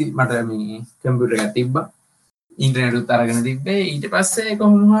දවසේදී මට මේ කම්පියුටර් එකක් තිබ්බා. ඉන්ටර්නෙට් උත් අරගෙන තිබ්බේ. ඊට පස්සේ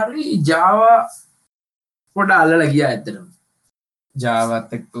කොහොම හරි Java පොඩ්ඩක් අල්ලලා ගියා ඇත්තටම.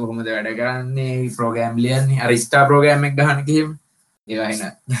 Javaත් එක්ක කොහොමද වැඩ කරන්නේ, ප්‍රෝග්‍රෑම් ලියන්නේ, අර ස්ටාර් ප්‍රෝග්‍රෑම් එක ගහන කියෙම ඒවා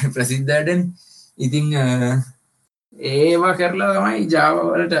එන ප්‍රසිද්ධයටනේ. ඉතින් ඒවා කරලා තමයි Java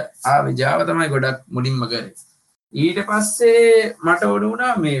වලට ආවේ. Java තමයි ගොඩක් මුලින්ම කරේ. ඊට පස්සේ මට ඕන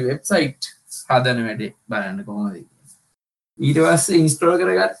වුණා මේ වෙබ්සයිට් හදන වැඩේ බලන්න කොහොමද කියලා. ඊට පස්සේ ඉන්ස්ටෝල්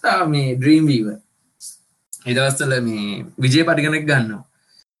කරගත්තා මේ Dreamweaver. ඒ දවස්වල මේ විජේ පරිගණක ගන්නවා.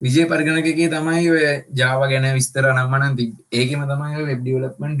 විජේ පරිගණක එකේ තමයි ඔය Java ගැන විස්තර නම් තිබ්බේ. ඒකෙම තමයි ඔය web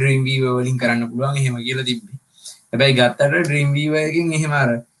development Dreamweaver වලින් කරන්න පුළුවන් එහෙම කියලා තිබ්බේ. හැබැයි ගත්තට Dreamweaver එකෙන් එහෙම අර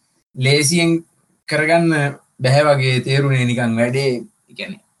ලේසියෙන් කරගන්න බැහැ වගේ තේරුනේ නිකන් වැඩේ. ඒ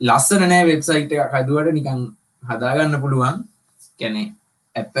කියන්නේ ලස්සන නෑ වෙබ්සයිට් එකක් හදුවට නිකන් හදාගන්න පුළුවන්. කියන්නේ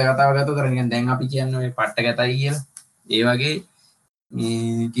ඇත්ත කතාව ගත්තොත් නිකන් දැන් අපි කියන්නේ ඔය පට්ට ගැතයි කියලා. ඒ වගේ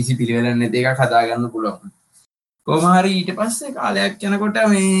මේ කිසි පිළිවෙලක් නැති එකක් හදාගන්න පුළුවන්. කොහොම හරි ඊට පස්සේ කාලයක් යනකොට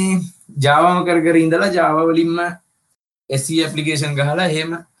මේ Javaම කර ඉඳලා Java වලින්ම SE ඇප්ලිකේෂන් ගහලා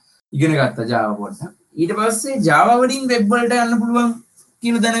එහෙම ඉගෙන ගත්තා Java පොඩ්ඩක්. ඊට පස්සේ Java වලින් වෙබ් වලට යන්න පුළුවන්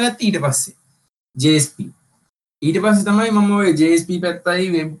කියලා දැනගත්තා ඊට පස්සේ. JSP. ඊට පස්සේ තමයි මම ඔය JSP පැත්තයි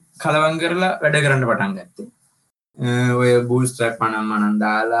වෙබ් කලවම් කරලා වැඩ කරන්න පටන් ගත්තේ. ඔය bootstrap මනම්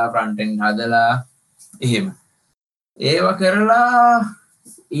දාලා front end හදලා එහෙම. ඒවා කරලා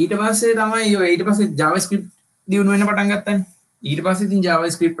ඊට පස්සේ තමයි ඔය ඊට පස්සේ JavaScript දියුණු වෙන්න පටන් ගත්තනේ. ඊට පස්සේ ඉතින්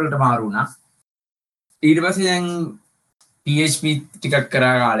JavaScript වලට මාරු වුණා. ඊට පස්සේ දැන් PHP ටිකක්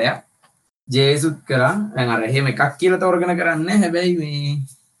කරා කාලයක්. JS උත් කරා. දැන් අර එහෙම එකක් කියලා තෝරගෙන කරන්නේ. හැබැයි මේ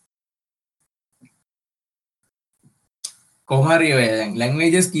කොහොම හරි ඔය දැන්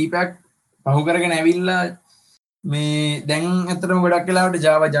languages කීපයක් පහු කරගෙන ඇවිල්ලා මේ දැන් ඇත්තටම ගොඩක් වෙලාවට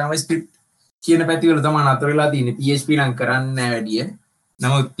JavaScript කියන පැතිවල තමයි නතර වෙලා තියෙන්නේ. PHP නම් කරන්නේ නැහැ වැඩිය.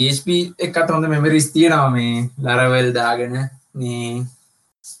 නමුත් PHP එකත් හොඳ මෙමරිස් තියෙනවා මේ Laravel දාගෙන මේ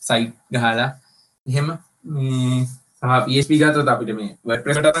සයිට් ගහලා එහෙම මේ සහ PHP ගත්තොත් අපිට මේ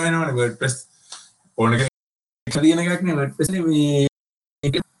WordPress එකට අත වෙනවනේ. WordPress ඕන කෙනෙක් තියෙන එකක් නේ WordPress නේ මේ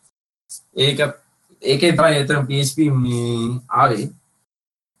ඒකේ තමයි අතන PHP මේ ආවේ.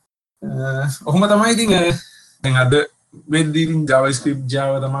 ඔහොම තමයි ඉතින් දැන් අද වෙද්දී JavaScript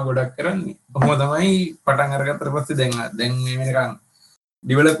Java තමයි ගොඩක් කරන්නේ. කොහොම තමයි පටන් අරගත්තට පස්සේ දැන් මේ වෙනකන්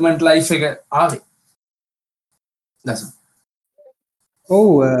ඩෙවලොප්මන්ට් ලයිෆ් එක ආවේ. දස. ඔව්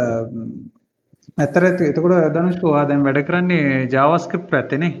ඇත්තට එතකොට ධනුෂ්ක ඔයා දැන් වැඩ කරන්නේ JavaScript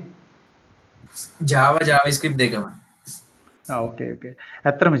පැත්තේනේ. Java JavaScript දෙකම. ඕකේ.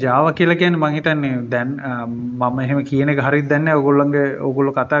 ඇත්තටම Java කියලා කියන්නේ මම හිතන්නේ දැන් මම එහෙම කියන එක හරියද දන්නේ නැහැ.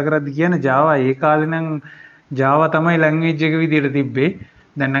 ඔයගොල්ලෝ කතා කරද්දි කියන්නේ Java ඒ කාලේ නම් Java තමයි ලැන්ග්වේජ් එක විදියට තිබ්බේ.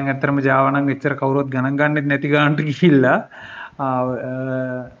 දැන් නම් ඇත්තටම Java නම් එච්චර කවුරුත් ගණන් ගන්නෙත් නැති ගන්නට ගිහිල්ලා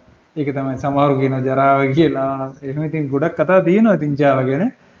ඒක තමයි සමහරු කියනවා ජරාව කියලා. එහෙම ඉතින් ගොඩක් කතා තියෙනවා ඉතින් Java ගැන.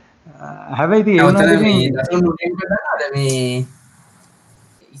 හැබැයි ඉතින් ඒ වුණාට මේ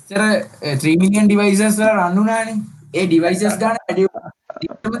ඉස්සර 3 million devices වල run වුණානේ. ඒ devices ගන්න වැඩි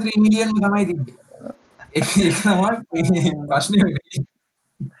 3 million තමයි තිබ්බේ. ඒක තමයි ප්‍රශ්නේ වෙන්නේ.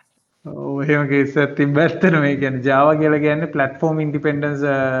 ඔව් එහෙම කේස් එකක් තිබ්බ ඇත්තටම මේ කියන්නේ Java කියලා කියන්නේ platform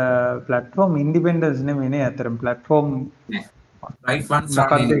independence නෙමෙයිනේ අතරම platform right ones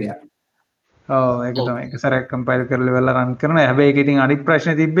running. ඔව් ඒක තමයි ඒක සරයක් කම්පයිල් කරලා ඉවරලා රන් කරනවා. හැබැයි ඒක ඉතින් අනිත්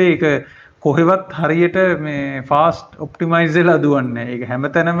ප්‍රශ්නේ තිබ්බේ ඒක කොහෙවත් හරියට මේ fast optimize වෙලා දුවන්නේ නැහැ. ඒක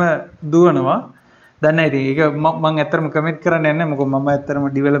හැමතැනම දුවනවා. දැන් නැහැ ඉතින් ඒක මම ඇත්තටම කමෙන්ට් කරන්නේ නැහැ. මොකද මම ඇත්තටම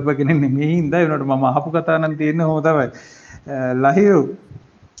ඩෙවලොපර් කෙනෙක් නෙමෙයි හින්දා ඒනොට මම අහපු කතාව නම් තියෙන්නේ කොහොම තමයි. ලහිරු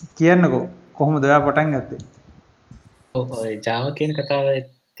කියන්නකෝ කොහොමද ඔයා පටන් ගත්තේ? ඔව් ඔය Java කියන කතාව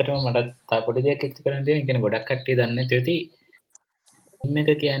ඇත්තටම මට තා පොඩි දෙයක් එක්ක කරන්න තියෙනවා. ඒ කියන්නේ ගොඩක් කට්ටිය දන්නේ නැති ඇති. මේක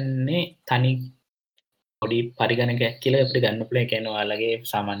කියන්නේ තනි පොඩි පරිගණකයක් කියලා අපිට ගන්න පුළුවන්. ඒ කියන්නේ ඔයාලගේ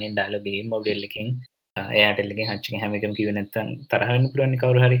සාමාන්‍යයෙන් දාලා ගේම් මොඩල් එකකින් Airtel එකෙන් හච් එකෙන් හැම එකම කිව්වේ නැත්නම් තරහ වෙන්න පුළුවන්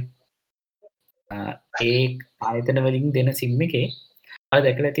කවුරු හරි. ඒ ආයතන වලින් දෙන සිම් එකේ ඔයාලා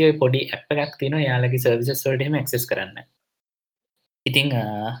දැකලා ඇති ඔය පොඩි ඇප් එකක් තියෙනවා යාළුවගේ සර්විසස් වලට එහෙම ඇක්සස් කරන්න. ඉතින්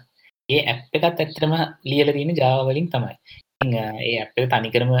ඒ ඇප් එකත් ඇත්තටම ලියලා තියෙන්නේ Java වලින් තමයි. ඉතින් ඒ ඇප් එක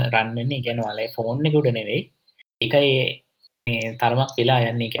තනිකරම රන් වෙන්නේ ඒ කියන්නේ ඔයාලගේ ෆෝන් එක උඩ නෙවෙයි. ඒකයි මේ තරමක් වෙලා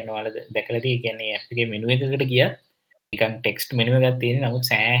යන්නේ. ඒ කියන්නේ ඔයාලා දැකලා තියෙන්නේ කියන්නේ ඇප් එකේ මෙනු එකකට ගියත් නිකන් ටෙක්ස්ට් මෙනු එකක් තියෙන නමුත්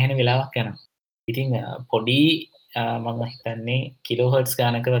සෑහෙන වෙලාවක් යනවා. ඉතින් පොඩි මම හිතන්නේ කිලෝහර්ට්ස්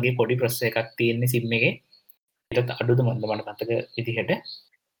ගානක වගේ පොඩි ප්‍රොසෙසර් එකක් තියෙන සිම් එකේ. ඒකත් අඩුද මන්ද මට මතක විදිහට.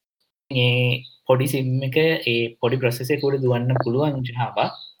 මේ පොඩි සිම් එක ඒ පොඩි ප්‍රොසෙසර් එක උඩ දුවන්න පුළුවන් Java.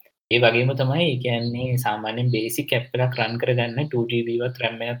 ඒ වගේම තමයි ඒ කියන්නේ සාමාන්‍යයෙන් බේසික් ඇප් එකක් රන් කරගන්න 2GB වත්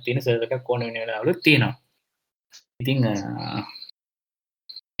RAM එකක් තියෙන සර්වර් එකක් ඕන වෙන වෙලාවලුත් තියෙනවා. ඉතින්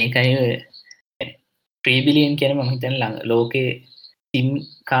ඒකයි 3 බිලියන් කියන මම හිතන්නේ ලෝකේ SIM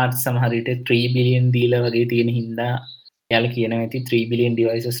කාඩ් සමහර විට 3 බිලියන් දීලා වගේ තියෙන හින්දා යාළුවා කියනවා ඇති 3 බිලියන්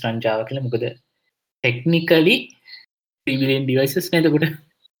devices run Java කියලා. මොකද technically 3 බිලියන් devices නේද කොට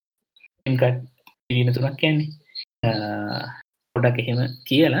SIM card බිලියන 3ක් කියන්නේ. පොඩක් එහෙම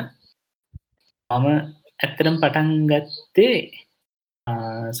කියලා මම ඇත්තටම පටන් ගත්තේ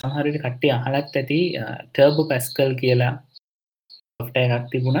සමහර විට කට්ටිය අහලත් ඇති Turbo Pascal කියලා software එකක්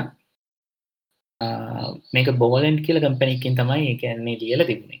තිබුණා. මේක බෝලෙන්ඩ් කියලා කම්පැනි එකකින් තමයි ඒ කියන්නේ ලියලා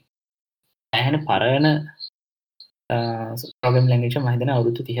තිබුණේ. ඇහෙන පරණ ප්‍රෝග්‍රෑමින් ලැන්ග්වේජ් එක මම හිතන්නේ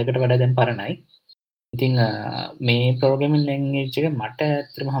අවුරුදු 30කට වඩා දැන් පරණයි. ඉතින් මේ ප්‍රෝග්‍රෑමින් ලැන්ග්වේජ් එක මට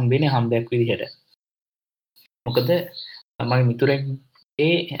ඇත්තටම හම්බෙන්නේ හම්බයක් විදිහට. මොකද මගේ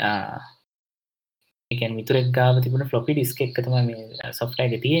මිතුරෙක්ගේ ඒ කියන්නේ මිතුරෙක් ගාව තිබුණ floppy disk එක තමයි මේ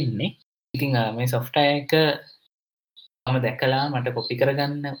software එක තියෙන්නේ. ඉතින් මේ software එක මම දැකලා මට copy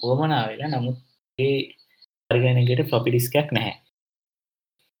කරගන්න උවමනා වෙලා නමුත් ඒ පරිගණකයට floppy disk එකක් නැහැ.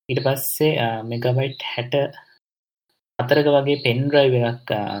 ඊට පස්සේ megabyte 64ක වගේ pen drive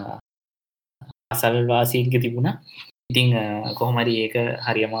එකක් අසල් වාසියක තිබුණා. ඉතින් කොහොම හරි ඒක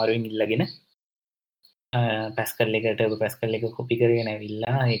හරි අමාරුවෙන් ඉල්ලගෙන Pascal එකට Pascal එක copy කරගෙන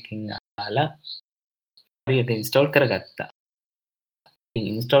ඇවිල්ලා ඒකෙන් අහලා හරියට install කරගත්තා. ඉතින්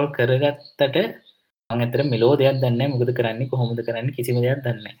install කරගත්තට මම ඇත්තට මෙලෝ දෙයක් දන්නේ නැහැ මොකද කරන්නේ කොහොමද කරන්නේ කිසිම දෙයක්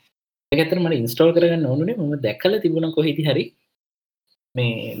දන්නේ නැහැ. ඒක ඇත්තට මට install කරගන්න ඕනුනේ මම දැකලා තිබුණා කොහේදී හරි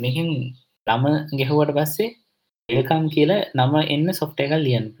මේ මෙහෙන් නම ගෙහුවට පස්සේ welcome කියලා නම එන්න software එකක්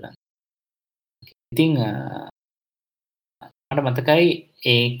ලියන්න පුළුවන්. ඉතින් මට මතකයි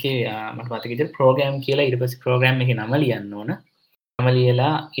ඒකේ මට මතක විදිහට program කියලා ඊට පස්සේ program එකේ නම ලියන්න ඕන. නම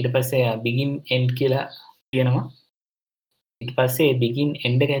ලියලා ඊට පස්සේ begin end කියලා කියනවා. ඊට පස්සේ begin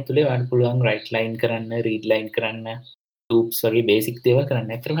end එක ඇතුලේ ඔයාලට පුළුවන් write line කරන්න, read line කරන්න, loops වගේ basic දේවල්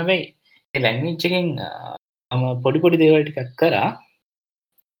කරන්න. ඇත්තටම හැබැයි මේ language එකෙන් මම පොඩි දේවල් ටිකක් කරා.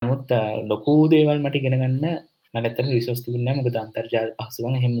 නමුත් ලොකු දේවල් මට ඉගෙන ගන්න මට ඇත්තටම resource තිබුණේ නැහැ. මොකද අන්තර්ජාල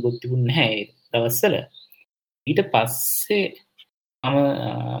පහසුකම් එහෙම මොකුත් තිබුණේ නැහැ ඒ දවස්වල. ඊට පස්සේ මම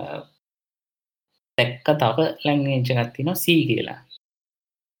දැක්ක තව language එකක් තියෙනවා C කියලා.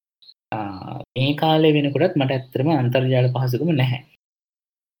 මේ කාලේ වෙනකොටත් මට ඇත්තටම අන්තර්ජාල පහසුකම නැහැ.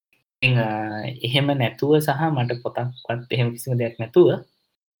 එහෙම නැතුව සහ මට පොතක්වත් එහෙම කිසිම දෙයක් නැතුව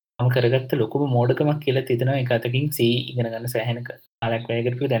මම කරගත්ත ලොකුම මෝඩකමක් කියලා තිතනවා. එක අතකින් C ඉගෙන ගන්න සෑහෙන කාලයක් වැය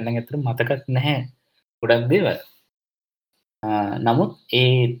කරපු දැන් නම් ඇත්තටම මතකත් නැහැ ගොඩක් දේවල්. නමුත්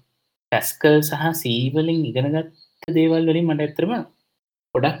ඒ පැස්කල් සහ C වලින් ඉගෙනගත්ත දේවල් වලින් මට ඇත්තටම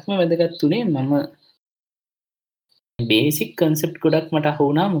ගොඩක්ම වැදගත් උනේ මම බේසික් කන්සෙප්ට් ගොඩක් මට අහු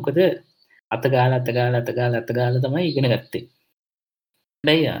වුණා. මොකද අතගාලා තමයි ඉගෙන ගත්තේ.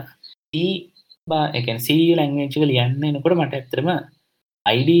 හැබැයි C ලැන්ග්වේජ් එක ලියන්න එනකොට මට ඇත්තටම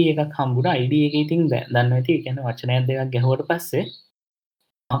ID එකක් හම්බුණා. ID එකේ ඉතින් දන්නවා ඇති ඒ කියන්නේ වචනයක් දෙකක් ගැහුවට පස්සේ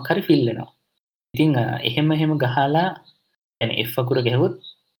මොකක් හරි ෆිල් වෙනවා. ඉතින් එහෙම ගහලා يعني F අකුර ගැහුවොත්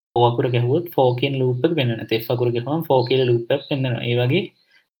O අකුර ගැහුවොත් 4 කියන ලූප් එක වෙනවා. නැත්නම් F අකුර ගැහුවම 4 කියන ලූප් එකක් වෙනවා. ඒ වගේ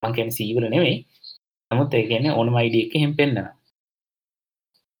මම කියන්නේ C වල නෙවෙයි. නමුත් ඒ කියන්නේ ඕනම ID එකක එහෙම පෙන්නනවා.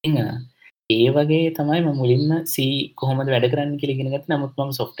 ඉතින් ඒ වගේ තමයි මම මුලින්ම C කොහොමද වැඩ කරන්නේ කියලා ඉගෙන ගත්තේ. නමුත්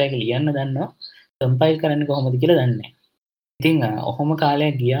මම software එක ලියන්න දන්නවා. කම්පයිල් කරන්නේ කොහොමද කියලා දන්නේ නැහැ. ඉතින් ඔහොම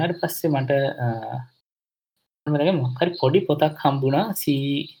කාලයක් ගියාට පස්සේ මට මොකක් හරි පොඩි පොතක් හම්බුණා. C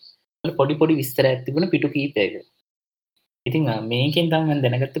වල පොඩි විස්තරයක් තිබුණ පිටු කීපයක. ඉතින් මේකෙන් තමයි මම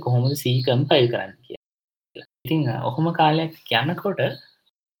දැනගත්තේ කොහොමද C කම්පයිල් කරන්නේ කියලා. ඉතින් ඔහොම කාලයක් යනකොට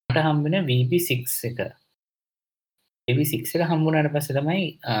මට හම්බුනේ VB6 එක. VB6 එක හම්බුනාට පස්සේ තමයි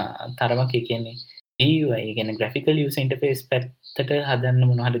තරමක් ඒ කියන්නේ GUI ඒ කියන්නේ graphical user interface පැත්තට හදන්න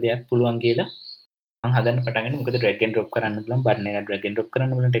මොන හරි දෙයක් පුළුවන් කියලා මම හදන්න පටන් ගන්නේ. මොකද drag and drop කරන්න පුළුවන්, button එක drag and drop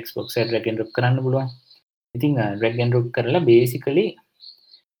කරන්න පුළුවන්, text box එක drag and drop කරන්න පුළුවන්. ඉතින් drag and drop කරලා basically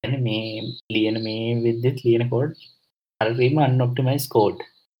يعني මේ ලියන මේ විදිහට ලියන code හරියම unoptimized code.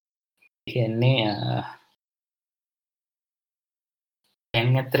 කියන්නේ දැන්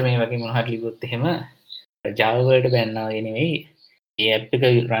ඇත්තට මේ වගේ මොන හරි ලිව්වොත් එහෙම Java වලට බැන්නා වගේ නෙවෙයි. ඒ app එක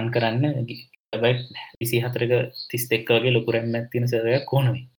run කරන්න gigabyte 24ක 32ක වගේ ලොකු RAM එකක් තියෙන server එකක් ඕන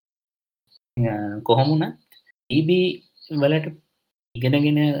වෙයි. කොහොම වුණත් EB වලට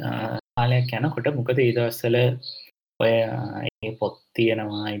ඉගෙනගෙන කාලයක් යනකොට මොකද ඒ දවස්වල ඔය ඒ පොත්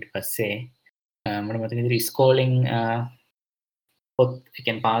තියෙනවා. ඊට පස්සේ මට මතක විදිහට ස්කෝලින් පොත්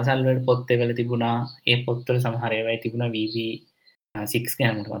කියන්නේ පාසල් වල පොත් ඒවල තිබුණා. ඒ පොත්වල සමහර ඒවායි තිබුණා VB6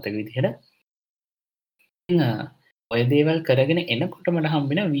 ගැන මට මතක විදිහට. ඔය දේවල් කරගෙන එනකොට මට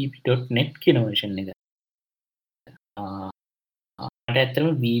හම්බෙනවා VB.net කියන version එක. මට ඇත්තටම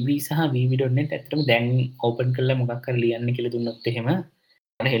VB සහ VB.net ඇත්තටම දැන් ඕපන් කරලා මොකක් හරි ලියන්න කියලා දුන්නොත් එහෙම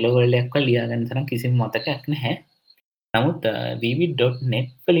මට hello world එකක්වත් ලියා ගන්න තරම් කිසිම මතකයක් නැහැ. නමුත් VB.net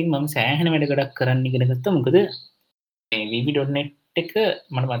වලින් මම සෑහෙන වැඩ ගොඩක් කරන්න ඉගෙන ගත්තා. මොකද මේ VB.net එක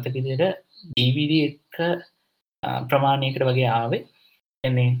මට මතක විදිහට DVD එක ප්‍රමාණයකට වගේ ආවේ.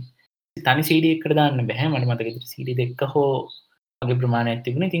 يعني තනි CD එකකට දාන්න බෑ. මට මතක විදිහට CD දෙක හෝ වගේ ප්‍රමාණයක්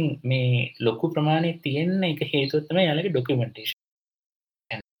තිබුණා. ඉතින් මේ ලොකු ප්‍රමාණයක් තියෙන එක හේතුව තමයි යාළුවගේ documentation.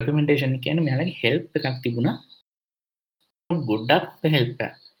 documentation කියන්නේ මෙයාලගේ help එකක් තිබුණා. ගොඩක් help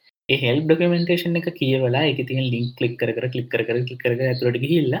එක. ඒ help documentation එක කියවලා ඒකේ තියෙන link click කර කර ඇතුළට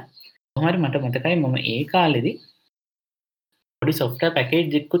ගිහිල්ලා කොහොම හරි මට මතකයි මම ඒ කාලෙදී පොඩි software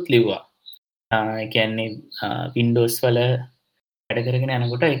package එකකුත් ලිව්වා. ඒ කියන්නේ Windows වල වැඩ කරගෙන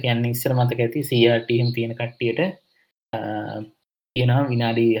යනකොට ඒ කියන්නේ ඉස්සර මතක ඇති CRT එහෙම තියෙන කට්ටියට කියනවා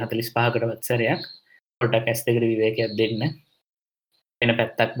විනාඩි 45කට වත්සරයක් පොඩ්ඩක් S2 කට විවේකයක් දෙන්න වෙන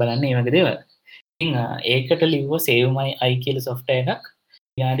පැත්තක් බලන්න මේ වගේ දේවල්. ඉතින් ඒකට ලිව්ව Save My Eye කියලා software එකක්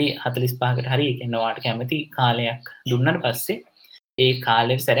විනාඩි 45කට හරි ඒ කියන්නේ ඔයාලට කැමති කාලයක් දුන්නාට පස්සේ ඒ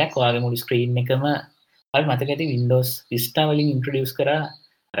කාලෙට සැරයක් ඔයාගේ මුළු screen එකම ඔයාලට මතක ඇති Windows Vista වලින් introduce කරා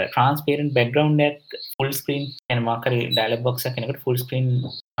transparent background එක full screen يعني මාකරි dialog box එකක් එනකොට full screen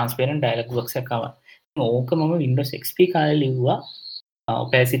transparent dialog box එකක් ආවා. ඕක මම Windows XP කාලේ ලිව්වා.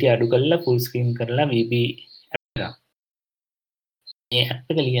 opacity අඩු කරලා full screen කරලා VB app එක. මේ app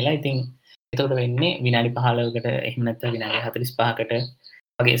එක ලියලා ඉතින් එතකොට වෙන්නේ විනාඩි 15කට එහෙම නැත්නම් විනාඩි 45කට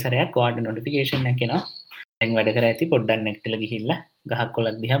වගේ සැරයක් ඔයාලට notification එකක් එනවා. දැන් වැඩ කර ඇති පොඩ්ඩක් නැගිටලා ගිහිල්ලා ගහක්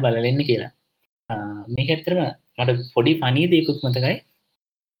කොළක් දිහා බලලා ඉන්න කියලා. මේක ඇත්තටම මට පොඩි funny දෙයක්ත් මතකයි.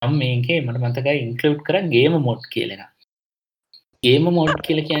 මම මේකේ මට මතකයි ඉන්ක්ලූඩ් කරා ගේම් මොඩ් කියලා එකක්. ගේම් මොඩ්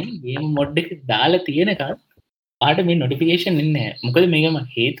කියලා කියන්නේ ගේම් මොඩ් එක දාලා තියෙනකන් ආට මේ නොටිෆිකේෂන් එන්නේ නැහැ. මොකද මේක මම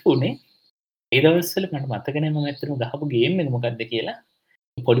හේතු උනේ ඒ දවස්වල මට මතක නැහැ මම ඇත්තටම ගහපු ගේම් එක මොකක්ද කියලා.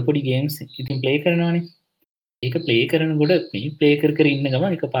 පොඩි ගේම්ස් ඉතින් ප්ලේ කරනවානේ. ඒක ප්ලේ කරනකොට මේ ප්ලේ කර ඉන්න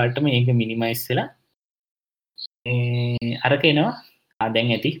ගමන් එකපාරටම මේක මිනිමයිස් වෙලා අරක එනවා.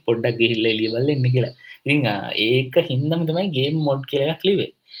 දැන් ඇති පොඩ්ඩක් ගිහිල්ලා එළිය බලලා ඉන්න කියලා. ඉතින් ඒක හින්දාම තමයි ගේම් මොඩ් කියලා එකක් ලිව්වේ.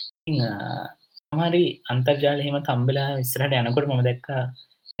 ඉතින් සමහරි අන්තර්ජාලය එහෙම තම්බලා ඉස්සරහට යනකොට මම දැක්කා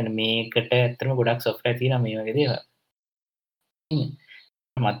يعني මේකට ඇත්තටම ගොඩක් software තියෙනවා මේ වගේ දේවල්.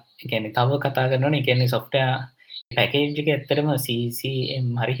 මත් කියන්නේ තව කතා කරනවනේ. ඒ කියන්නේ software පැකේජ් එක ඇත්තටම CCM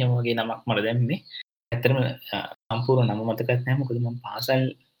හරි හැම වගේ නමක් මට දැම්මේ. ඇත්තටම සම්පූර්ණ නම මතකත් නැහැ. මොකද මම පාසල්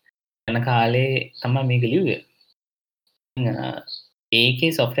යන කාලේ තමයි මේක ලිව්වේ.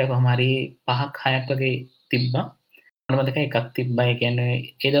 ඒකේ software කොහොම හරි 5ක් 6ක් වගේ තිබ්බා. මට මතකයි එකක් තිබ්බා. ඒ කියන්නේ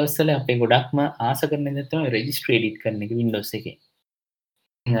ඒ දවස්වල අපේ ගොඩක්ම ආස කරන දේ තමයි registry edit කරන එක Windows එකේ.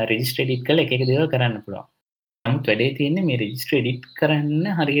 registry edit කරලා එක එක දේවල් කරන්න පුළුවන්. නමුත් වැඩේ තියෙන්නේ මේ registry edit කරන්න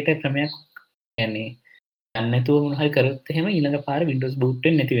හරියට ක්‍රමයක් يعني දන්නේ නැතුව මොන හරි කරොත් එහෙම ඊළඟ පාර Windows boot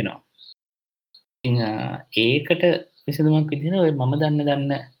වෙන්නේ නැති වෙනවා. ඉතින් ඒකට විසඳුමක් විදිහට ඔය මම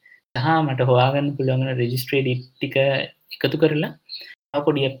දන්න සහ මට හොයාගන්න පුළුවන් registry edit ටික එකතු කරලා තව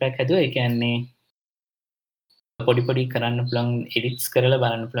පොඩි app එකක් හැදුවා. ඒ කියන්නේ පොඩි පොඩි කරන්න පුළුවන් edits කරලා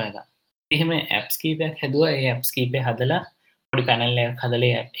බලන්න පුළුවන් එක. එහෙම apps කීපයක් හැදුවා. ඒ apps කීපය හදලා පොඩි panel එකක්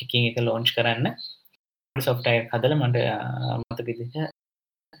හදලා එකින් එක launch කරන්න software එකක් හදලා මට මතක විදිහට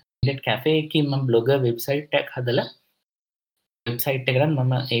ඉන්ටර්නෙට් කැෆේ එකකින් මම බ්ලොගර් වෙබ්සයිට් එකක් හදලා වෙබ්සයිට් එකට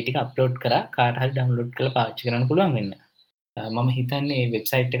මම ඒ ටික අප්ලෝඩ් කරා. කාට හරි ඩවුන්ලෝඩ් කරලා පාවිච්චි කරන්න පුළුවන් වෙන්න. මම හිතන්නේ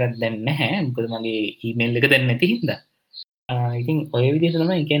වෙබ්සයිට් එකක් දැන් නැහැ. මොකද මගේ ඊමේල් එක දැන් නැති හින්දා. ඉතින් ඔය විදිහට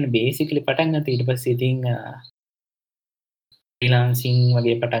තමයි කියන්නේ බේසිකලි පටන් ගත්තේ. ඊට පස්සේ ඉතින් ෆ්‍රීලාන්සින්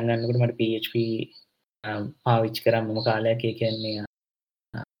වගේ පටන් ගන්නකොට මට PHP පාවිච්චි කරා මම කාලයක්. ඒ කියන්නේ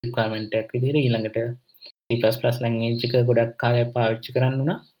රික්වයර්මන්ට් එකක් විදිහට ඊළඟට C++ ලැන්ග්වේජ් එක ගොඩක් කාලයක් පාවිච්චි කරන්න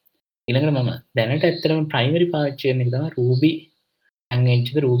උනා. ඊළඟට මම දැනට ඇත්තටම ප්‍රයිමරි පාවිච්චි කරන එක තමයි Ruby ලැන්ග්වේජ්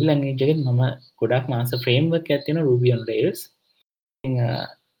එක. Ruby ලැන්ග්වේජ් එකෙන් මම ගොඩක් මාස ෆ්‍රේම්වර්ක් එකක් තියෙනවා Ruby on Rails. ඉතින්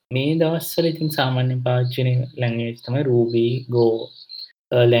මේ දවස්වල ඉතින් සාමාන්‍යයෙන් පාවිච්චි කරන ලැන්ග්වේජ් තමයි Ruby, Go,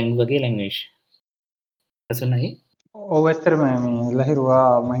 Erlang වගේ ලැන්ග්වේජ්. අසුනයි. ඔව් ඇත්තටම මේ ලහිරුවා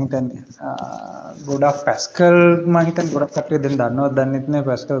මම හිතන්නේ ගොඩක් පැස්කල් මම හිතන්නේ ගොඩක් කට්ටිය දැන් දන්නවද දන්නෙත් නෑ.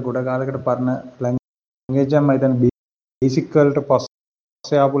 පැස්කල් ගොඩ කාලයකට පරණ ලැන්ග්වේජ් එකක්. මම හිතන්නේ බේසික් වලට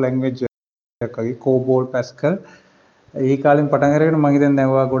පස්සේ ආපු ලැන්ග්වේජ් එකක් වගේ COBOL පැස්කල්. ඒ කාලෙන් පටන් අරගෙන මම හිතන්නේ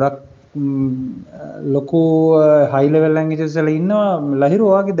දැන් ඔයා ගොඩක් ලොකු හයි ලෙවල් ලැන්ග්වේජස් වල ඉන්නවා. ලහිරු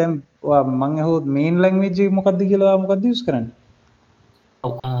ඔයාගේ දැන් ඔයා මම අහුවොත් මේන් ලැන්ග්වේජ් එක මොකක්ද කියලා ඔයා මොකක්ද යූස් කරන්නේ?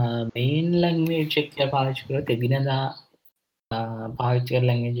 මේන් ලැන්ග්වේජ් එක පාවිච්චි කරලා එදිනදා පාවිච්චි කරන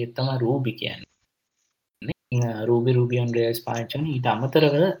ලැන්ග්වේජ් එක තමයි Ruby කියන්නේ. Ruby on Rails පාවිච්චි කරන ඊට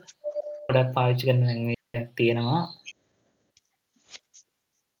අමතරව ගොඩක් පාවිච්චි කරන ලැන්ග්වේජ් එකක් තියෙනවා.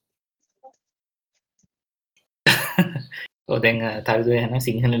 ඔය දැන් තවද යන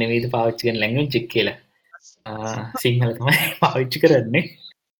සිංහල නෙවෙයිද පාවිච්චි කරන ලැන්ග්වේජ් එක කියලා. සිංහල තමයි පාවිච්චි කරන්නේ.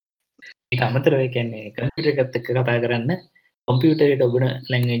 ඊට අමතරව ඒ කියන්නේ කම්පියුටර් එකත් එක්ක කතා කරන්න කම්පියුටර් එකට ඔබන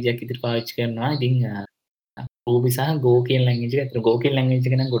ලැන්ග්වේජ් එකක් ඉදිරි පාවිච්චි කරනවා. ඉතින් Ruby සහ Go කියන ලැන්ග්වේජ් එක. අතන Go කියන ලැන්ග්වේජ්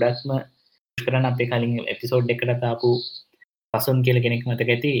එක නම් ගොඩක්ම කරන අපේ කලින් එපිසෝඩ් එකකට ආපු පසුන් කියලා කෙනෙක් මතක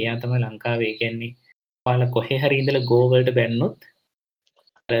ඇති. එයා තමයි ලංකාවේ ඒ කියන්නේ ඔයාලා කොහේ හරි ඉඳලා Go වලට බැන්නොත්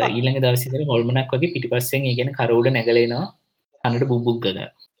ඊළඟ දවසේ ඉඳලා හොල්මනක් වගේ පිටිපස්සෙන් ඒ කියන්නේ කර උඩ නැගලා එනවා කනට බුබ්බුක් ගගා.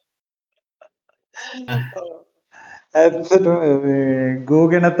 ඇත්තටම මේ Go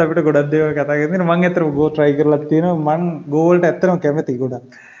ගැනත් අපිට ගොඩක් දේවල් කතා කරගෙන මම ඇත්තටම Go try කරලා තියෙනවා. මම Go වලට ඇත්තටම කැමතියි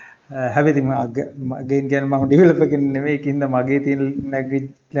ගොඩක්. හැබැයි මගේ කියන්නේ මම ඩෙවලොපර් කෙනෙක් නෙමෙයි. ඒකින්ද මගේ තියෙන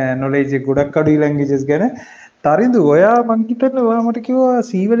ලැන්ග්වේජ් නොලෙජ් ගොඩක් අඩුයි ලැන්ග්වේජස් ගැන. තරිඳු ඔයා මං හිතන්නේ ඔයා මට කිව්වා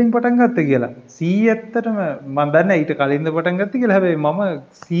C වලින් පටන් ගත්තා කියලා. C ඇත්තටම මම දන්නේ ඊට කලින්ද පටන් ගත්තා කියලා. හැබැයි මම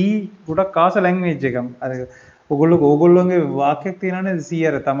C ගොඩක් ආස ලැන්ග්වේජ් එකක්. අර ඕගොල්ලෝගේ වාක්‍යයක් තියෙනවානේ C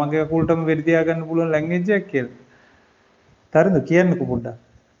අර තමන්ගේ අකුලටම වෙඩි තියා ගන්න පුළුවන් ලැන්ග්වේජ් එකක් කියලා. තරිඳු කියන්නකෝ පොඩ්ඩක්.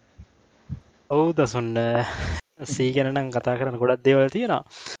 ඔව් දසුන් C ගැන නම් කතා කරන්න ගොඩක් දේවල් තියෙනවා.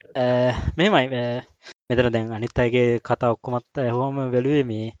 මෙහෙමයි මෙතන දැන් අනිත් අයගේ කතා ඔක්කොමත් ඇහුවම වැළුවේ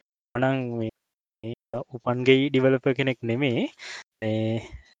මේ මනම් මේ උපන්ගෙයි ඩිවලොපර් කෙනෙක් නෙමේ.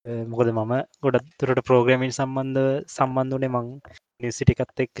 මොකද මම ගොඩක් දුරට ප්‍රෝග්‍රෑමින් සම්බන්ධ වුණේ මං යුනිවර්සිටි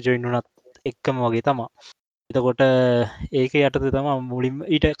එකත් එක්ක ජොයින් වුණත් එක්කම වගේ තමයි. එතකොට ඒක යටතේ තමයි මුලින්ම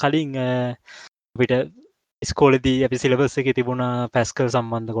ඊට කලින් අපිට ඉස්කෝලේදී අපි සිලබස් එකේ තිබුණා පැස්කල්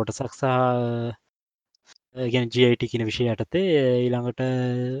සම්බන්ධ කොටසක් සහ කියන්නේ GIT කියන විෂය යටතේ ඊළඟට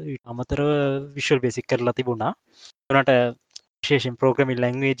අමතරව විෂුවල් බේසික් කරලා තිබුණා. උනට විශේෂයෙන් ප්‍රෝග්‍රෑමින්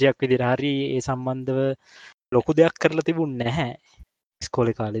ලැන්ග්වේජ් එකක් විදිහට හරි ඒ සම්බන්ධව ලොකු දෙයක් කරලා තිබුණේ නැහැ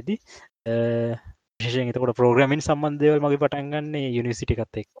ඉස්කෝලේ කාලේදී. විශේෂයෙන් එතකොට ප්‍රෝග්‍රෑමින් සම්බන්ධ දේවල් මගේ පටන් ගන්න යුනිවර්සිටි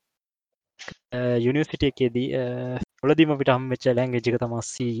එකත් එක්ක. යුනිවර්සිටි එකේදී වලදීම අපිට හම්බෙච්ච ලැන්ග්වේජ් එක තමයි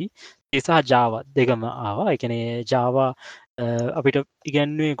C. ඒ සහ Java දෙකම ආවා. ඒ කියන්නේ Java අපිට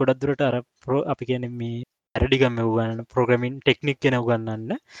ඉගැන්වුවේ ගොඩක් දුරට අර අපි කියන්නේ මේ පැරඩිගම් උගන්වන්න ප්‍රෝග්‍රෑමින් ටෙක්නික් ගැන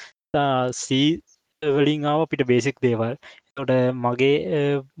උගන්වන්න. C වලින් ආව අපිට බේසික් දේවල්. එතකොට මගේ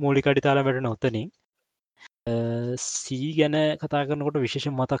මූලික අඩිතාලම වැටෙන උතනින් C ගැන කතා කරනකොට විශේෂ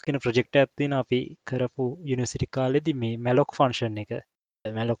මතක් වෙන ප්‍රොජෙක්ට් එකක් තියෙනවා අපි කරපු යුනිවර්සිටි කාලේදී මේ malloc ෆන්ක්ෂන් එක.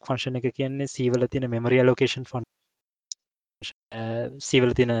 මැලොක් ෆංක්ෂන් එක කියන්නේ සීවල තින මෙමරි ලොකේෂන් ෆන්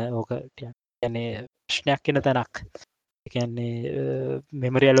සීවල තින ඕක කියන්නේ ප්‍රශ්නයක් කියන තැනක් කියන්නේ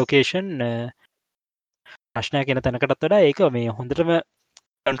මෙමරි ලොකේෂන් ප්‍රශ්නය කියන තැනකටත් වඩා ඒක මේ හොඳටම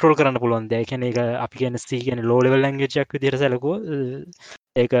කන්ට්‍රෝල් කරන්න පුළුවන් දෙය කියන එක අපි කියන සී කියන ලෝලෙවල් ලැංගේජයක් විදිහට සැලකුව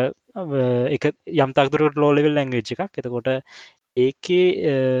ඒක එක යම්තක්දුරට ලෝලෙවල් ලැංගේජ් එකක් එතකොට ඒකේ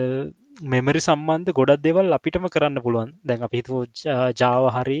මෙමරි සම්බන්ධ ගොඩක් දෙවල් අපිටම කරන්න පුළුවන් දැන් අපි හිතුව ජාව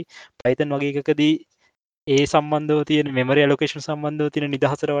හරි පයිතන් වගේ එකකදී ඒ සම්බන්ධව තියෙන මෙමරි ලොකේෂන් සම්බන්ධව තියෙන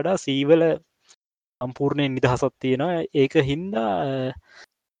නිදහසට වඩා සීවල සම්පූර්ණයෙන් නිදහසක් තියෙනවා ඒක හින්දා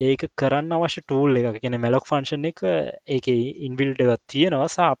ඒක කරන්න අවශ්‍ය ටූල් එක කියන මැලොක් ෆංක්ෂන් එක ඒක ඉන්විල්ඩ එකත් තියෙනවා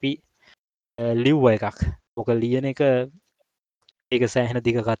සා අපි ලිව්ව එකක් ඕක ලියන එක ඒක සෑහෙන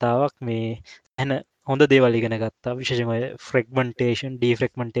දිග කතාවක් මේ ඇන හොඳ දේවල් ඉගෙන ගත්තා විශේෂම ෆ්‍රෙක්මන්ටේෂන්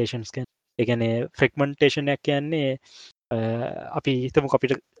ඩීෆ්‍රෙක්මන්ටේෂන්ස් එකන ෆ්‍රෙක්මන්ටේෂනයක් කියන්නේ අපි හිතමු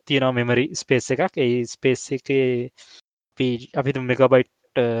අපිට තියෙනවා මෙමරි ස්පේස් එකක් ඒ ස්පේස් එක අපිතු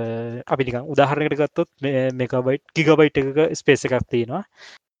මෙකබයිට් අපි උදාහරණයට ගත්තොත් මෙකබයිට් ගිගබයිට් එක ස්පේස් එකක් තියෙනවා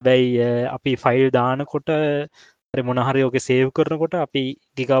බැයි අපි ෆයිල් දානකොට මොනහරයෝක සේව් කරනකොට අපි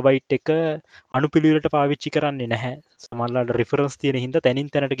ගිගබයිට් එක අනු පිළිවලට පාවිච්චි කරන්නේ නැහැ සමල්ලාට රිෆරන්ස් තියෙන හිද තැනින්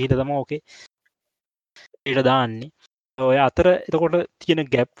තැනට ගිට තම ඕකේ ඊට දාන්නේ ඔය අතර එතකොට තියෙන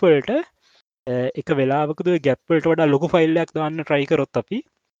ගැප්වලට එක වෙලාවකද ගැප්වලට වඩා ලොකු ෆයිල්ලයක් දාන්න ට්‍රයිකරොත් අපි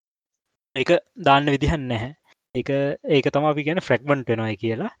එක දාන්න විදිහන්න නැහැ ඒක තම අපි කියන ෆ්‍රෙක්මන්ට් වෙනයි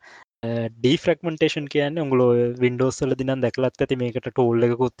කියලා ඩීෆ්‍රක්මන්ටේෂන් කියන්න උගලෝ වින්ඩෝස්ල දින දැකලත් ඇති මේකට ටෝල්ල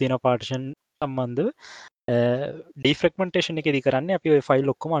එකකුත් තියෙන පාර්ටෂන් සම්බන්ධ ඩීෆ්‍රක්මන්ටේෂන් එක දි කරන්න අපි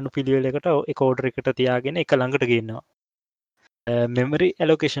ෆයිල් ඔක්කොම අනු පිළිවෙලකට එකෝඩර එකට තියාගෙන එක ළඟට ගන්නවා මෙමරි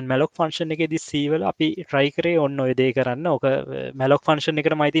ලෝකේෂන් මැලොක් ෆංක්ෂන් එක දි සීවල අපි ට්‍රයි කරේ ඔන්න ඔයදේ කරන්න ඕක මැලොක් ෆංක්ෂන්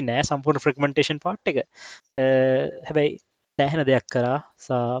එකට මයිති නෑ සම්පූර්ණ ෆ්‍රක්මන්ටේෂන් පාට් එක හැබැයි දැහෙන දෙයක් කරා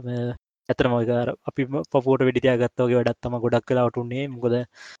සා ඇතරමගර අපි පපුට වෙඩිතියා ගත්තවගේ වැඩත්තම ගොඩක් කලාවටුන්නේ මොකද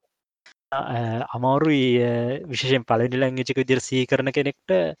අමවරුයි විශෂෙන් පලනි ලංගිචක විදිර සී කරන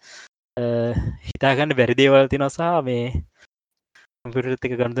කෙනෙක්ට හිතාගන්න වැරිදේවල් තිනොසා මේ කම්පිටත්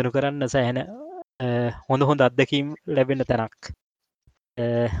එක ගණදනු කරන්න සෑහෙන හොඳ හොඳ අත්දැකීම් ලැබෙන තැනක්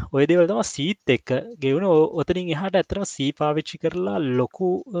ඔය දේවල්තම සීත් එක්ක ගෙවුණ ඔතනින් එහට ඇතරම සී පාවිච්චි කරලා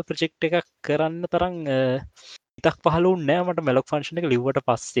ලොකු ප්‍රජෙක්් එකක් කරන්න තරං ඉතක් පහලු නෑමට මැලොක් ෆංශන එක ලිවට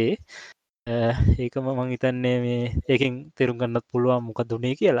පස්සේ ඒකම මං හිතන්නේ මේ ඒකින් තෙරුම් ගන්නත් පුළුවන් මොක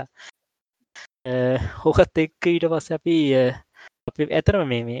දුනේ කියලා හොකත් එක්ක ඊට පස්ස අපි ඇතරම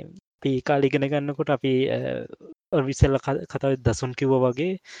මේ පීකාල ඉගෙන ගන්නකොට අපි විසල්ල කතාව දසුන් කිව්ව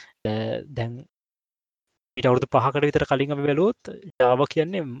වගේ දැන් ඊට අවුදු පහකට විතර කලින් අපි බැලුවොත් ජාව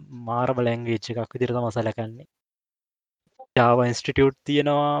කියන්නේ මාරම ලැංග්වේජ් එකක් විදිහට තමයි සැලකන්නේ ජාව ඉන්ස්ටිටියුට්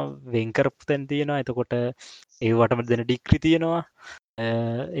තියෙනවා වෙන්කරපු තැන් තියෙනවා එතකොට ඒවටම දෙන ඩිග්‍රි තියෙනවා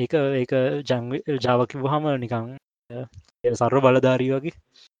ඒක ජාව කිව්වහම නිකං සර්ව බලධාරී වගේ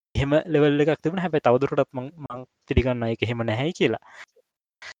එහෙම ලෙවල් එකක් තිබුණ හැබැයි තවදුරටත් මං පිළිගන්න එක එහෙම නැහැ කියලා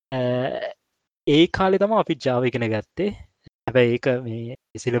ඒ කාලෙ තම අපි ජාව ඉගෙන ගත්තේ හැබැයි ඒක මේ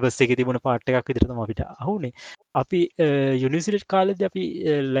සිලබස් එක තිබුණ පාට් එකක් විදිරතම අපිට අහුනේ අපි යුනිසිට කාලෙද අපි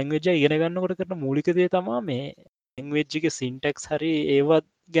ලැංවේජ ඉගෙන ගන්නකොට කරන මූලිකදේ තමා මේ ලැංවේජ්ජික සින්ටෙක්ස් හරි ඒවත්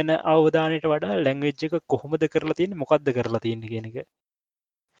ගැන අවධානයට වඩා ලැංවේජ් එක කොහොමද කරලා තියෙන මොකක්ද කරලා තියෙන කියෙන එක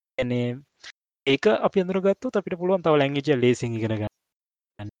එනේ ඒක අපි අඳුරගත්තු අපිට පුළුවන් තව ලැංගේජ ලේසින් ඉගෙන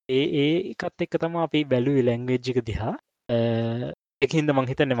ගන්න ඒකත් එක්ක තම අපි බැලුව ලැංගේජ්ජික දිහා එහින්ද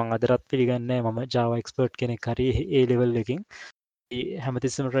මංහිතන්න මං අදරත් පිළිගන්න මම ජාව එක්ස්පර්ට් කෙනෙක් හරි ඒ ලෙවල් එකින්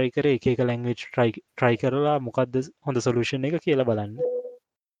හැමතිස්සම ට්‍රයි කර එක ලැංගේජ් ට්‍රයි කරලා මොකක්ද හොඳ සොලූෂන් එක කියලා බලන්න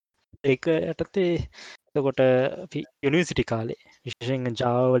ඒක යටතේ එතකොට යුනිසිටි කාලේ විශෂෙන්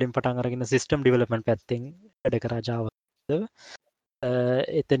ජාවලින් පටන් අරගෙන සිස්ටම් ඩිවලපමට පැත්තෙන් වැඩ කරා ජාවද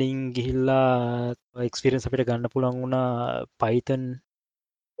එතනින් ගිහිල්ලා එක්ස්පිරන්ස් අපිට ගන්න පුළන් වුණා පයිතන්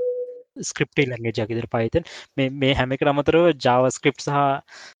ස්ක්‍රප්ටි ලංගේ ජකිදර පයිතන් මේ හැමක අමතරව ජාව ස්ක්‍රප් සහ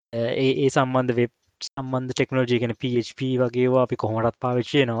ඒ සම්බන්ධ වෙබ් සම්බන්ධ ටෙක්නෝජී ගෙන PHP වගේවා අපි කොහොමටත්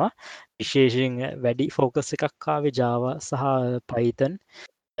පාවිච්චයනවා විශේෂයෙන් වැඩි ෆෝකස් එකක්කාවේ ජාව සහ පයිතන්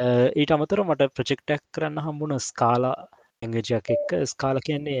ඊට අමතර මට ප්‍රජෙක්ටක් කරන්න හම්බුණ ස්කාලා ඇංගජයක් එක්ක ස්කාල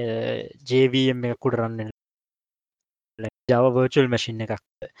කියන්නේ ජවම් එකකුට රන්න ජාව වර්චල් මැසින් එකක්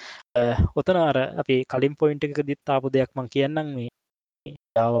ඔතන අර අපි කලින් පොයින්ට එක දිත්තාපු දෙයක් මං කියන්නම් මේ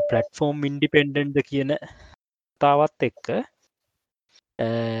ජාව පලට්ෆෝර්ම් ඉන්ඩිපෙන්ඩන්ද කියන තාවත් එක්ක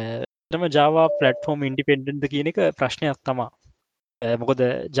ම ජාවා පලටෆෝර්ම් ඉන්ඩිපෙන්ඩන්ද කියන එක ප්‍රශ්නයක් තමා මොකොද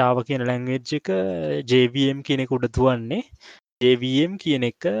ජාව කියන ලැංවේජ් එක ජවම් කියනෙක උඩ දුවන්නේ ජවම් කියන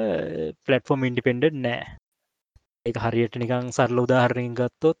එක පලටෆෝර්ම් ඉන්ඩිපෙන්ඩ නෑ එක හරියට නිකං සරල උදාහරණින්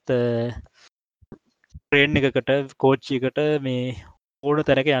ගත්තොත් ට්‍රේන් එකකට කෝච්චිකට මේ ඕන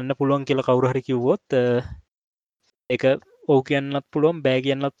තැනක යන්න පුළුවන් කියලා කවුරු හරි කිව්වොත් ඒක ඕක කියන්නත් පුළුවන් බෑ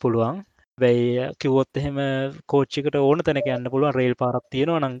කියන්නත් පුළුවන්. හැබැයි කිව්වොත් එහෙම කෝච් එකට ඕන තැනක යන්න පුළුවන් රේල් පාරක්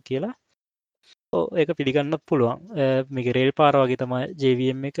තියෙනවා නම් කියලා. ඔව් ඒක පිළිගන්නත් පුළුවන්. මේක රේල් පාර වගේ තමයි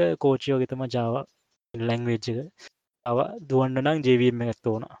JVM එක කෝච් වගේ තමයි Java ලැන්ග්වේජ් එක. දුවන්න නම් JVM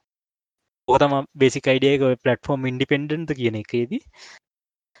එකක් ඕන. ඕක තමයි බේසික් අයිඩියා එක ඔය platform independent කියන එකේදී.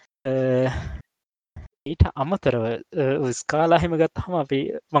 ඊට අමතරව ස්කාලා එහෙම ගත්තහම අපි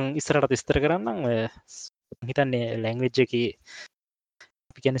මං ඉස්සරහට විස්තර කරන්නම්. හිතන්නේ ලැන්ග්වේජ් එකේ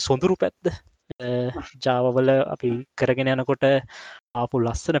අපි කියන්නේ සොඳුරු පැත්ත Java වල අපි කරගෙන යනකොට ආපු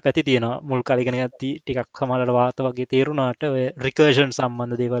ලස්සන පැති තියෙනවා. මුල් කාලේ ඉගෙන ගත්තී ටිකක් සමහරවල් වාත වගේ තේරුණාට ඔය රිකර්ෂන්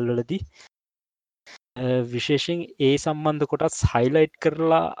සම්බන්ධ දේවල් වලදී විශේෂයෙන් ඒ සම්බන්ධ කොටස් හයිලයිට්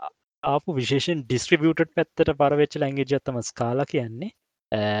කරලා ආපු විශේෂයෙන් ඩිස්ට්‍රිබියුටඩ් පැත්තට බර වෙච්ච ලැන්ග්වේජ් එක තමයි ස්කාලා කියන්නේ.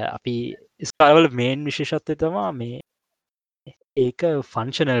 අපි ස්කාලා වල මේන් විශේෂත්වය තමයි මේ ඒක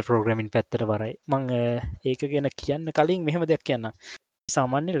ෆන්ක්ෂනල් ප්‍රෝග්‍රෑමින් පැත්තට බරයි. මං ඒක ගැන කියන්න කලින් මෙහෙම දෙයක් කියන්නම්.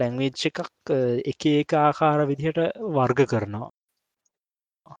 සාමාන්‍ය ලැන්ග්වේජ් එකක් එක ආකාර විදිහට වර්ග කරනවා.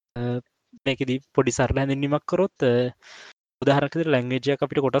 මේකෙදී පොඩි සරල හැඳින්වීමක් කරොත් උදාහරණයක් විදිහට ලැන්ග්වේජ් එකක්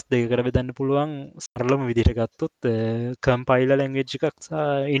අපිට කොටස් දෙකකට බෙදන්න පුළුවන්. සරලම විදිහට ගත්තොත් කම්පයිලර් ලැන්ග්වේජ් එකක් සහ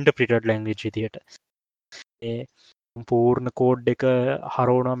ඉන්ටර්ප්‍රිටර් ලැන්ග්වේජ් විදිහට. ඒ පූර්ණ කෝඩ් එක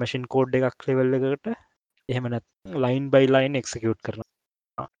හරවනවා මැෂින් කෝඩ් එකක් ලෙවල් එකකට. එහෙම නැත්නම් ලයින් බයි ලයින් එක්සිකියුට්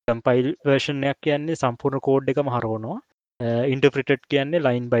කරනවා. කම්පයිල් වර්ෂන් එකක් කියන්නේ සම්පූර්ණ කෝඩ් එකම හරවනවා. ඉන්ටර්ප්‍රිටඩ් කියන්නේ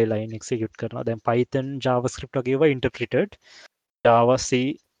ලයින් බයි ලයින් එක්සිකියුට් කරනවා. දැන් Python JavaScript වගේ ඒවා ඉන්ටර්ප්‍රිටඩ්, Java C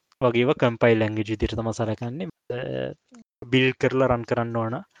වගේ ඒවා කම්පයිල් ලැන්ග්වේජ් විදිහට තමයි සලකන්නේ. බිල්ඩ් කරලා රන් කරන්න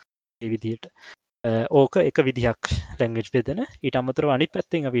ඕන මේ විදිහට. ඕක එක විදිහක් ලැන්ග්වේජ් බෙදෙන. ඊට අමතරව අනිත්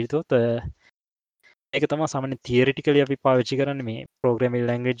පැත්තෙන් අපි හිතුවොත් ඒක තමයි සාමාන්‍ය තියරිටිකලි අපි පාවිච්චි කරන්නේ මේ ප්‍රෝග්‍රෑමින්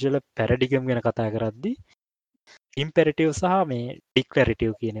ලැන්ග්වේජ් වල පැරඩිගම් ගැන කතා කරද්දී ඉම්පෙරටිව් සහ මේ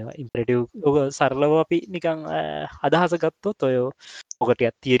ඩික්ලරටිව් කියන ඒවා. ඉම්පෙරටිව් ඔක සරලව අපි නිකන් අදහස ගත්තොත් ඔය ඔක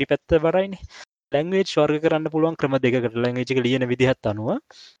ටිකක් තියරි පැත්ත බරයිනේ. ලැන්ග්වේජ් වර්ග කරන්න පුළුවන් ක්‍රම දෙකකට ලැන්ග්වේජ් එක ලියන විදිහත් අනුව.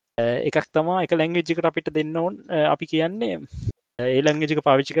 එකක් තමයි එක ලැන්ග්වේජ් එකට අපිට දෙන්න ඕන අපි කියන්නේ ඒ ලැන්ග්වේජ් එක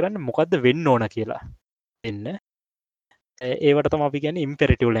පාවිච්චි කරන්න මොකද්ද වෙන්න ඕන කියලා දෙන්න. ඒවට තමයි අපි කියන්නේ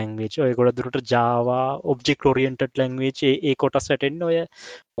ඉම්පෙරටිව් ලැන්ග්වේජ්. ඔය ගොඩ දුරට Java object oriented language ඒ කොටස් වැටෙන්නේ ඔය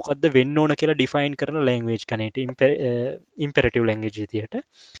මොකද්ද වෙන්න ඕන කියලා ඩිෆයින් කරන ලැන්ග්වේජ් කනේට ඉම්පෙරටිව් ලැන්ග්වේජ් විදියට.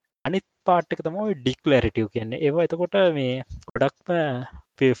 අනිත් පාර්ට් එක තමයි ඩික්ලරටිව් කියන්නේ. ඒවා එතකොට මේ ගොඩක්ම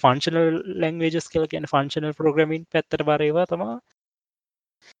ෆන්ක්ෂනල් ලැන්ග්වේජස් කියලා කියන්නේ ෆන්ක්ෂනල් ප්‍රෝග්‍රෑමින් පැත්තට බර ඒවා තමයි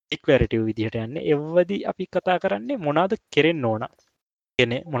ඩික්ලරටිව් විදිහට යන්නේ. එවදී අපි කතා කරන්නේ මොනවද කෙරෙන්න ඕන.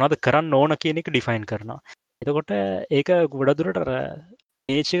 කියන්නේ මොනවද කරන්න ඕන කියන එක ඩිෆයින් කරනවා. එතකොට ඒක ගොඩදුරට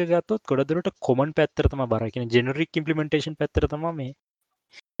මේච් එක ගත්තොත් ගොඩදුරට කොමන් පැත්තට තමයි බර. කියන්නේ ජෙනරික් ඉම්ප්ලිමන්ටේෂන් පැත්තට තමයි මේ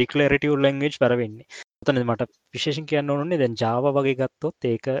ඩික්ලරටිව් ලැන්ග්වේජ් බර වෙන්නේ. එතන මට විශේෂයෙන් කියන්න ඕනේ දැන් Java වගේ ගත්තොත්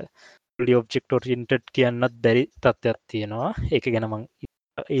ඒක fully object oriented කියන්නත් බැරි තත්ත්වයක් තියෙනවා. ඒක ගැන මම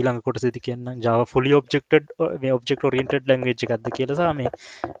ඊළඟ කොටසේදී කියන්නම් Java fully objected මේ object oriented language එකක්ද කියලා සහ මේ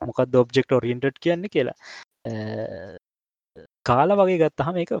මොකක්ද object oriented කියන්නේ කියලා. කාලා වගේ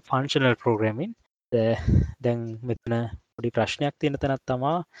ගත්තහම ඒක functional programming. දැන් මෙතන පොඩි ප්‍රශ්නයක් තියෙන තැනක් තමයි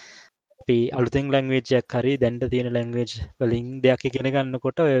අපි අලුතෙන් ලැන්ග්වේජ් එකක් හරි දැන්ට තියෙන ලැන්ග්වේජ් වලින් දෙයක් ඉගෙන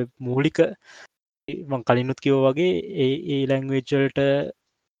ගන්නකොට ඔය මූලික මම කලිනුත් කිව්වා වගේ ඒ ලැන්ග්වේජ් වලට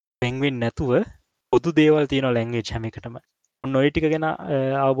වෙන් වෙන්නේ නැතුව පොදු දේවල් තියෙනවා ලැන්ග්වේජ් හැම එකටම. ඔන්න ඔය ටික ගැන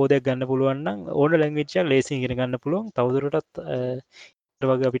අවබෝධයක් ගන්න පුළුවන් නම් ඕන ලැන්ග්වේජ් එකක් ලේසියෙන් ඉගෙන ගන්න පුළුවන්. තවදුරටත්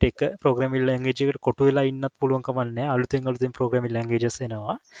වගේ අපිට එක ප්‍රෝග්‍රෑමින් ලැන්ග්වේජ් එකකට කොටු වෙලා ඉන්නත් පුළුවන් කමක් නැහැ. අලුතෙන් ප්‍රෝග්‍රෑමින් ලැන්ග්වේජස්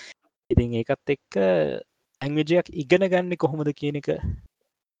එනවා. ඉතින් ඒකත් එක්ක ලැන්ග්වේජ් එකක් ඉගෙන ගන්න කොහොමද කියන එක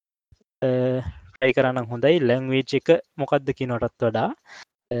try කරා නම් හොඳයි. ලැන්ග්වේජ් එක මොකක්ද කියනටත් වඩා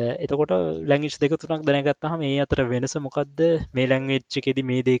එතකොට ලැන්ග්වේජ් දෙක තුනක් දැනගත්තාම මේ අතර වෙනස මොකද්ද, මේ ලැන්ග්වේජ් එකේදී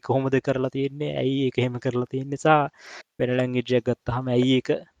මේ දේ කොහොමද කරලා තියෙන්නේ, ඇයි ඒක එහෙම කරලා තියෙන්නේ සහ වෙන ලැන්ග්වේජ් එකක් ගත්තාම ඇයි ඒක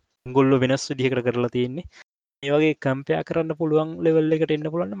ඒගොල්ලෝ වෙනස් විදිහකට කරලා තියෙන්නේ. මේ වගේ කම්පෙයාර් කරන්න පුළුවන් ලෙවල් එකට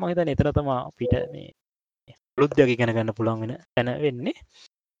එන්න පුළුවන් නම් මම හිතන්නේ එතන තමයි අපිට මේ අලුත් දෙයක් ඉගෙන ගන්න පුළුවන් වෙන තැන වෙන්නේ.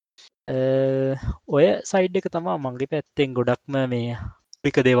 ඔය සයිඩ් එක තමයි මගේ පැත්තෙන් ගොඩක්ම මේ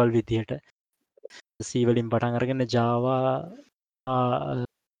පික දේවල් විදිහට C වලින් පටන් අරගෙන Java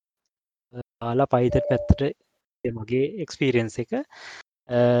ආලා Python පැත්තට මගේ එක්ස්පීරියන්ස් එක.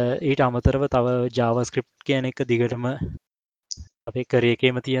 ඊට අමතරව තව JavaScript කියන එක දිගටම අපේ කරියර්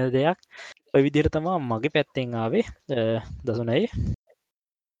එකේම තියෙන දෙයක්. ඔය විදිහට තමයි මගේ පැත්තෙන් ආවේ. දසුනයි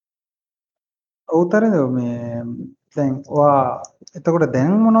ඔව්තරද මේ දැන් ඔයා එතකොට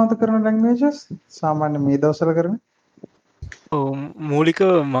දැන් මොනවද කරන ලැන්ග්වේජස් සාමාන්‍ය මේ දවස්වල කරන්නේ? මූලික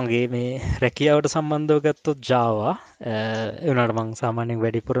මගේ මේ රැකියාවට සම්බන්ධව ගත්තොත් Java එවනට මං සාමාන්‍යයෙන්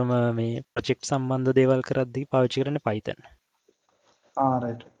වැඩිපුරම මේ ප්‍රොජෙක්ට් සම්බන්ධ දේවල් කරද්දී පාවිච්චි කරන්නේ Python.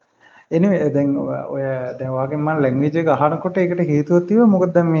 රයිට්. එනිවේ දැන් ඔය දැන් වාගේ මම ලැන්ග්වේජ් එක අහනකොට ඒකට හේතුවක් තියෙනවා.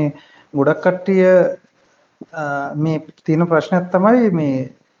 මොකද දැන් මේ ගොඩක් කට්ටිය මේ තියෙන ප්‍රශ්නයක් තමයි මේ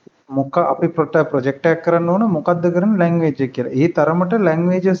මොක අපි ප්‍රොජෙක්ට් එකක් කරන්න ඕන මොකද්ද කරන ලැන්ග්වේජ් එක කියලා. ඒ තරමට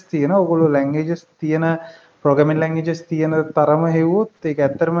ලැන්ග්වේජස් තියෙනවා. ඔයගොල්ලෝ ලැන්ග්වේජස් තියෙන ප්‍රෝග්‍රෑමින් ලැන්ග්වේජස් තියෙන තරම හෙව්වොත් ඒක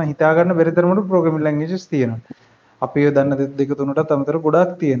ඇත්තටම හිතා ගන්න බැරි තරමට ප්‍රෝග්‍රෑමින් ලැන්ග්වේජස් තියෙනවා. අපි ඔය දන්න දෙක තුනටත් අමතරව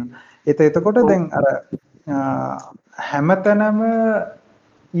ගොඩාක් තියෙනවා. එතකොට දැන් අර හැමතැනම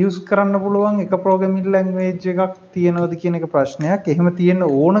යූස් කරන්න පුළුවන් එක ප්‍රෝග්‍රෑමින් ලැන්ග්වේජ් එකක් තියෙනවද කියන එක ප්‍රශ්නයක්. එහෙම තියෙන්න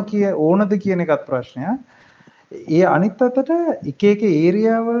ඕනද කියන එකත් ප්‍රශ්නයක්. ඒ අනිත් අතට එක එක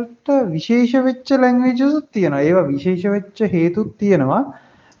ඒරියා වලට විශේෂ වෙච්ච ලැන්ග්වේජස් තියෙනවා. ඒවා විශේෂ වෙච්ච හේතුත් තියෙනවා.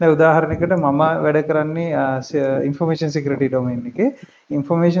 දැන් උදාහරණයකට මම වැඩ කරන්නේ ইনফরমේෂන් සිකියුරිටි ඩොමේන් එකේ.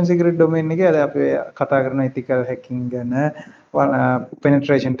 ඉන්ෆර්මේෂන් සිකියුරිටි ඩොමේන් එකේ අද අපි කතා කරන ethical hacking ගැන,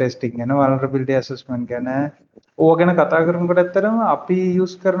 penetration testing ගැන, vulnerability assessment ගැන ඕවා ගැන කතා කරනකොට ඇත්තටම අපි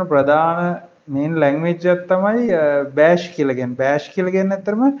යූස් කරන ප්‍රධාන මේන් ලැන්ග්වේජ් එක තමයි bash කියලා කියන්නේ. bash කියලා කියන්නේ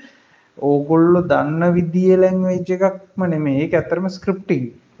ඇත්තටම ඕගොල්ලෝ දන්න විදියේ ලැන්ග්වේජ් එකක්ම නෙමෙයි. ඒක ඇත්තටම ස්ක්‍රිප්ටිං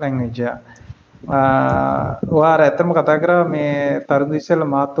ලැන්ග්වේජ් එකක්. ඔයාලා ඇත්තටම කතා කරා මේ තරුණ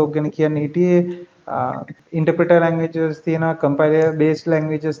ඉස්සෙල්ලා මාත් ඕක ගැන කියන්නේ හිටියේ ඉන්ටර්ප්‍රිටර් ලැන්ග්වේජස් තියෙනවා, කම්පයිලර් බේස්ඩ්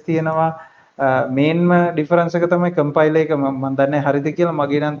ලැන්ග්වේජස් තියෙනවා. මේන්ම ඩිෆරන්ස් එක තමයි කම්පයිලර් එක මම දන්නේ හරිද කියලා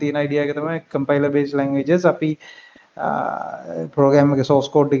මගේ නම් තියෙන අයිඩියා එක තමයි කම්පයිලර් බේස්ඩ් ලැන්ග්වේජස් අපි ප්‍රෝග්‍රෑම් එකේ සෝස්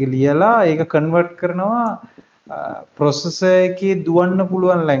කෝඩ් එක ලියලා ඒක කන්වර්ට් කරනවා ප්‍රොසෙසර් එකේ දුවන්න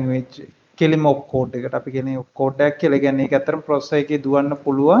පුළුවන් ලැන්ග්වේජ් කෙලිම ඔක්කෝඩ් එකට අපි කියන්නේ ඔක්කෝඩ් එකක් කියලා. කියන්නේ ඒක අතර ප්‍රොසෙසර් එකේ දුවන්න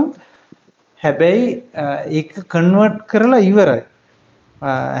පුළුවන්. හැබැයි ඒක කන්වර්ට් කරලා ඉවරයි.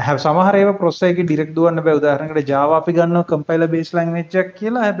 සමහර ඒවා ප්‍රොසෙසර් එකේ ඩිරෙක්ට් දුවන්න බෑ. උදාහරණයකට Java අපි ගන්නවා කම්පයිලර් බේස් ලැන්ග්වේජ් එකක්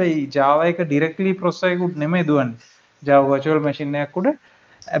කියලා. හැබැයි Java එක ඩිරෙක්ට්ලි ප්‍රොසෙසර් එකකුත් නෙමෙයි දුවන්නේ. Java virtual machine එකක් උඩ.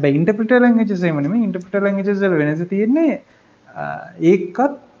 හැබැයි ඉන්ටර්ප්‍රිටර් ලැන්ග්වේජස් එහෙම නෙමෙයි. ඉන්ටර්ප්‍රිටර් ලැන්ග්වේජස් වල වෙනස තියෙන්නේ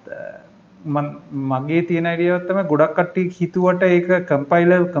ඒකත් මගේ තියෙන අයිඩියාව තමයි ගොඩක් කට්ටිය හිතුවට ඒක කම්පයිල්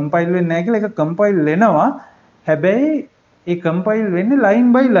වෙන්නේ නැහැ කියලා. ඒක කම්පයිල් වෙනවා. හැබැයි ඒ කම්පයිල් වෙන්නේ ලයින්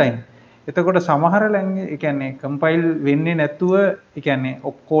බයි ලයින්. එතකොට සමහර ලැන්ග්වේජ් ඒ කියන්නේ කම්පයිල් වෙන්නේ නැතුව ඒ කියන්නේ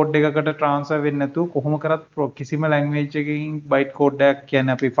ඔක්කෝඩ් එකකට ට්‍රාන්ස්ෆර් වෙන්නේ නැතුව කොහොම කරත් කිසිම ලැන්ග්වේජ් එකකින් බයිට් කෝඩ් එකක්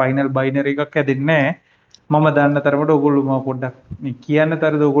කියන්නේ අපි ෆයිනල් බයිනරි එකක් හැදෙන්නේ නැහැ. මම දන්න තරමට ඔයගොල්ලෝ මම පොඩ්ඩක් මේ කියන්න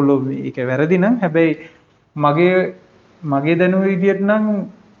තරද ඔයගොල්ලෝ ඒක වැරදි නම්. හැබැයි මගේ දැනුම විදියට නම්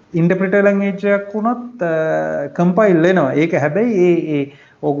ඉන්ටර්ප්‍රිටර් ලැන්ග්වේජ් එකක් වුණත් කම්පයිල් වෙනවා. ඒක හැබැයි ඒ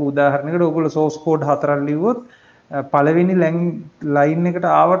ඔක උදාහරණයකට ඔයගොල්ලෝ සෝස් කෝඩ් 4ක් ලිව්වොත් පළවෙනි ලයින් එකට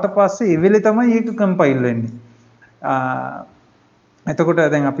ආවට පස්සේ ඒ වෙලේ තමයි ඒක කම්පයිල් වෙන්නේ. එතකොට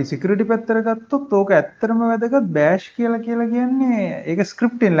දැන් අපි සිකියුරිටි පැත්තට ගත්තොත් ඕක ඇත්තටම වැදගත්. bash කියලා කියන්නේ ඒක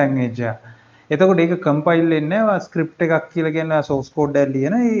ස්ක්‍රිප්ටින් ලැන්ග්වේජ් එකක්. එතකොට ඒක කම්පයිල් වෙන්නේ නැහැ. ස්ක්‍රිප්ට් එකක් කියලා කියන්නේ සෝස් කෝඩ් එකක්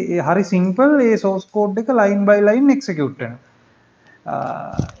ලියන. ඒ හරි සිම්පල්. ඒ සෝස් කෝඩ් එක ලයින් බයි ලයින් එක්සිකියුට් වෙනවා.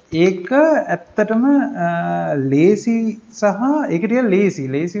 ඒක ඇත්තටම ලේසි සහ ඒක ටිකක් ලේසි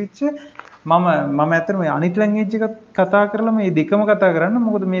වෙච්ච මම ඇත්තටම අනිත් ලැන්ග්වේජ් එකත් කතා කරලා මේ දෙකම කතා කරන්න.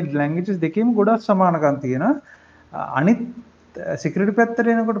 මොකද මේ ලැන්ග්වේජස් දෙකේම ගොඩක් සමානකම් තියෙනවා. අනිත් සිකියුරිටි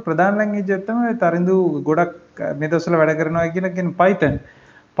පැත්තට එනකොට ප්‍රධාන ලැන්ග්වේජ් එක තමයි තරිඳු ගොඩක් මේ දවස්වල වැඩ කරනවා කියලා කියන Python.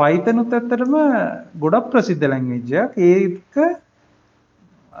 Python උත් ඇත්තටම ගොඩක් ප්‍රසිද්ධ ලැන්ග්වේජ් එකක්.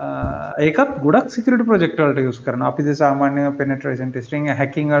 ඒකත් ගොඩක් සිකියුරිටි ප්‍රොජෙක්ට් වලට යූස් කරනවා. අපිද සාමාන්‍ය penetration testing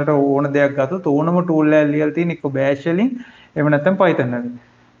hacking වලට ඕන දෙයක් ගත්තොත් ඕනම tool එකක් ලියලා තියෙන එක bash වලින් එහෙම නැත්නම් Python වලින්.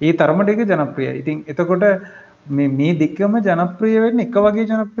 ඒ තරමට ඒක ජනප්‍රියයි. ඉතින් එතකොට මේ දෙකම ජනප්‍රිය වෙන්නේ එක වගේ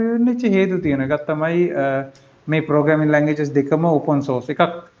ජනප්‍රිය වෙන්නච්ච හේතු තියෙන එකක් තමයි මේ programming languages දෙකම open source. එකක්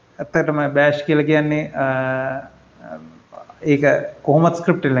ඇත්තටම bash කියලා කියන්නේ ඒක කොහොමද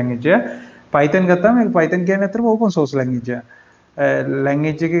scripting language එක. Python ගත්තාම ඒක Python කියන්නේ ඇත්තටම open source language එක.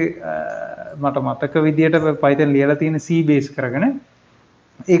 ලැන්ග්වේජ් එකේ මට මතක විදියට Python ලියලා තියෙන C base කරගෙන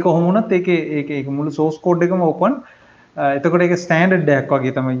ඒක කොහොම වුණත් ඒක මුළු source code එකම open. එතකොට ඒක ස්ටෑන්ඩඩ් එකක්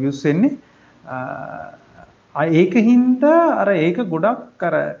වගේ තමයි යූස් වෙන්නේ. ඒකින්ද අර ඒක ගොඩක්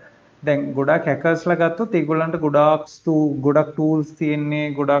අර දැන් ගොඩක් හැකර්ස්ලා ගත්තොත් ඒගොල්ලන්ට ගොඩක් tools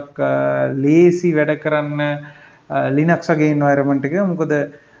තියෙන්නේ ගොඩක් ලේසි වැඩ කරන්න Linux වගේ environment එක. මොකද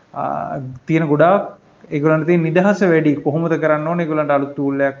තියෙන ගොඩක් ඒගොල්ලන්ට තියෙන නිදහස වැඩි. කොහොමද කරන්න ඕනේ? ඒගොල්ලන්ට අලුත්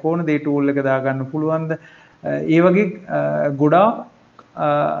tool එකක් ඕනේ. ඒ tool එක දාගන්න පුළුවන්ද? ඒ වගේ ගොඩක්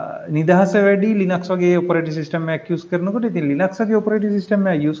නිදහස වැඩි Linux වගේ operating system එකක් use කරනකොට. ඉතින් Linux වගේ operating system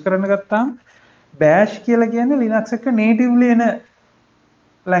එකක් use කරන්න ගත්තාම bash කියලා කියන්නේ Linux එක natively එන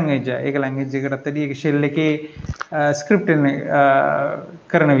language එක. ඒක language එකටත් වැඩි ඒක shell එකේ script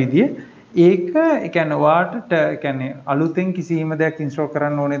කරන විදිය. ඒක ඒ කියන්නේ ඔයාට කියන්නේ අලුතෙන් කිසිම දෙයක් install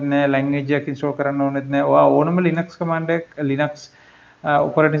කරන්න ඕනෙත් නැහැ. language එකක් install කරන්න ඕනෙත් නැහැ. ඔයා ඕනම Linux command එකක් Linux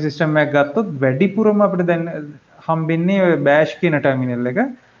operating system එකක් ගත්තොත් වැඩිපුරම අපිට දැන් හම්බෙන්නේ ඔය බෑෂ් කියන ටර්මිනල් එක.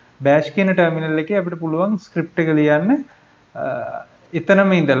 බෑෂ් කියන ටර්මිනල් එකේ අපිට පුළුවන් ස්ක්‍රිප්ට් එක ලියන්න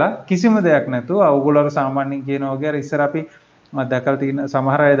එතනම ඉඳලා කිසිම දෙයක් නැතුව ඔයගොල්ලෝ සාමාන්‍යයෙන් කියනවා වගේ අර ඉස්සර අපි දැකලා තියෙන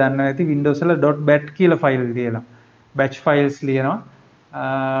සමහර අය දන්නවා ඇති Windows වල .bat කියලා ෆයිල් ලියලා batch files ලියනවා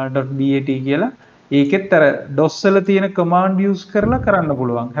 .bat කියලා. ඒකෙත් අර DOS වල තියෙන command use කරලා කරන්න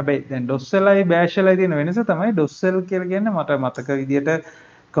පුළුවන්. හැබැයි දැන් DOS වලයි bash වලයි තියෙන වෙනස තමයි DOS වල කියලා කියන්නේ මට මතක විදියට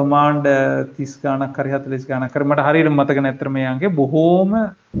command 30 ගාණක් හරි 40 ගාණක් හරි මට හරියට මතක නැතර මේ අංගේ බොහෝම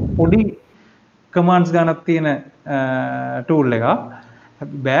පොඩි commands ගාණක් තියෙන tool එකක්.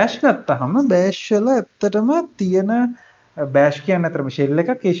 bash ගත්තාම bash වල ඇත්තටම තියෙන bash කියන්නේ අතරම shell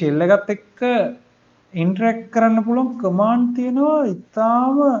එකක්. ඒ shell එකත් එක්ක interact කරන්න පුළුවන් command තියෙනවා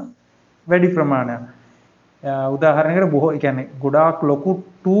ඉතාම වැඩි ප්‍රමාණයක්. උදාහරණයකට බොහෝ කියන්නේ ගොඩාක් ලොකු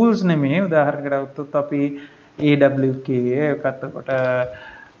tools නෙමෙයි. උදාහරණයකට ගත්තොත් අපි AWK එකකට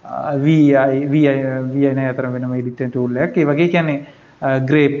VI නේ අතර වෙනම editing tool එකක්. ඒ වගේ කියන්නේ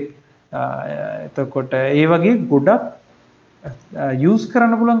grep එතකොට ඒ වගේ ගොඩක් use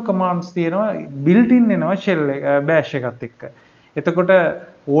කරන්න පුළුවන් commands තියෙනවා built in එනවා shell bash එකත් එක්ක. එතකොට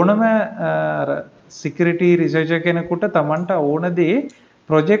ඕනම security researcher කෙනෙකුට Tamanට ඕන දේ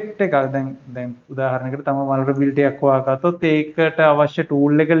project එක දැන් උදාහරණයකට තම vulnerability එකක් හොයාගත්තොත් ඒකට අවශ්‍ය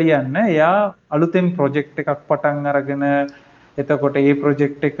tool එක ලියන්න එයා අලුතෙන් project එකක් පටන් අරගෙන එතකොට ඒ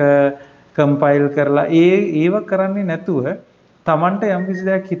project එක compile කරලා ඒව කරන්නේ නැතුව Tamanට යම් කිසි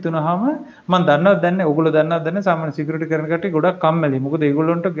දෙයක් හිතුනහම මම දන්නවද දන්නේ ඔයගොල්ලෝ දන්නවද දන්නේ සාමාන්‍ය security කරන කට්ටිය ගොඩක් කම්මැලි. මොකද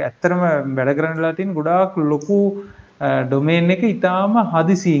ඒගොල්ලොන්ට ඇත්තටම වැඩ කරන්න වෙලා තියෙන ගොඩාක් ලොකු domain එක ඊටාම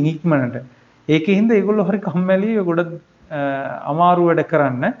හදිසියෙන් ඉක්මනට. ඒකෙන් හින්දා ඒගොල්ලෝ හරි කම්මැලි ගොඩ අමාරු වැඩ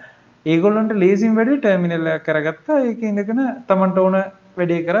කරන්න. ඒගොල්ලන්ට ලේසියෙන් වැඩි ටර්මිනල් එකක් කරගත්තා. ඒකේ ඉඳගෙන Tamanට ඕන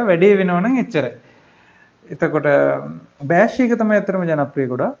වැඩේ කරා වැඩේ වෙනවනම් එච්චරයි. එතකොට bash එක තමයි අතරම ජනප්‍රිය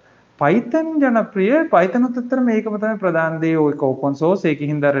ගොඩක්. Python ජනප්‍රිය. Python උත් අතර මේකම තමයි ප්‍රධාන දේ. ඒක open source.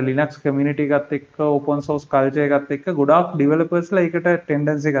 ඒකෙන් හින්දා Linux community එකත් එක්ක open source culture එකත් එක්ක ගොඩාක් developersලා ඒකට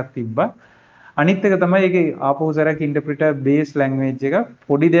tendency එකක් තිබ්බා. අනිත් එක තමයි ඒකේ ආපහු සරක් interpreter based language එක.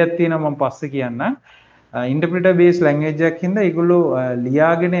 පොඩි දෙයක් තියෙනවා මම පස්සේ කියන්නම්. interpreter based language එකක් හින්දා ඒගොල්ලෝ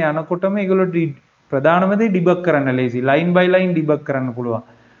ලියාගෙන යනකොටම ඒගොල්ලෝ ප්‍රධානම දේ debug කරන්න ලේසි. line by line debug කරන්න පුළුවන්.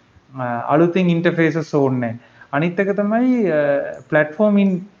 අලුතින් interfaces ඕනේ නැහැ. අනිත් එක තමයි platform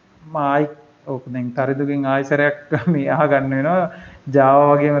in ඕක දැන් තරිදුකින් ආයසරයක් මේ අහගන්න වෙනවා. Java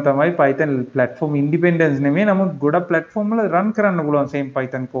වගේම තමයි Python platform independence නෙමෙයි. නමුත් ගොඩක් platform වල run කරන්න පුළුවන් same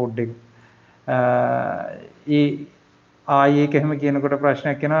Python code එක. ඒක එහෙම කියනකොට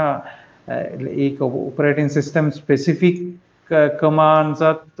ප්‍රශ්නයක් එනවා. ඒක operating system specific commands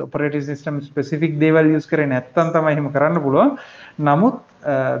at operating system specific දේවල් use කරේ නැත්නම් තමයි එහෙම කරන්න පුළුවන්. නමුත්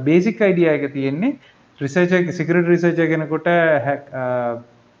basic idea එක තියෙන්නේ researcher security researcher කෙනෙකුට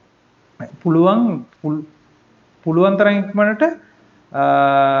පුළුවන් තරම් ඉක්මනට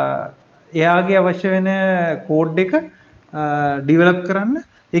එයාගේ අවශ්‍ය වෙන කෝඩ් එක ඩෙවලොප් කරන්න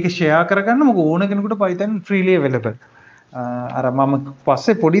ඒක ෂෙයා කරගන්න මොකද ඕන කෙනෙකුට Python freely available. අර මම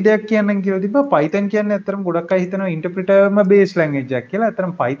පස්සේ පොඩි දෙයක් කියන්නම් කියලා තිබ්බා. Python කියන්නේ ඇත්තටම ගොඩක් අය හිතනවා interpreter based language එකක් කියලා.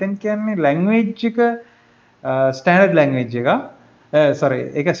 ඇත්තටම Python කියන්නේ language එක standard language එක.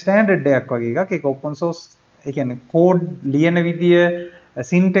 ඒක ස්ටෑන්ඩඩ් එකක් වගේ එකක්. ඒක open source. ඒ කියන්නේ කෝඩ් ලියන විදිය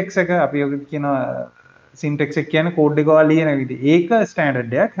syntax එක අපි ඔක කියනවා syntax එක කියන්නේ කෝඩ් එක ඔයා ලියන විදිය. ඒක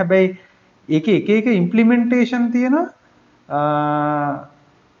ස්ටෑන්ඩඩ් එකක්. හැබැයි ඒකේ එක implementation තියෙනවා.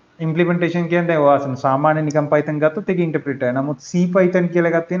 implementation කියන්නේ දැන් ඔයා සාමාන්‍ය නිකන් Python ගත්තොත් ඒක interpreter. නමුත් C Python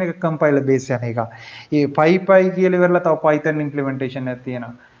කියලා එකක් තියෙන එක compiler base යන එක. ඒ py කියලා ඉවරලා තව Python implementation එකක්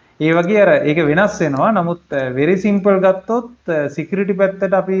තියෙනවා. ඒ වගේ අර ඒක වෙනස් වෙනවා. නමුත් very simple ගත්තොත් security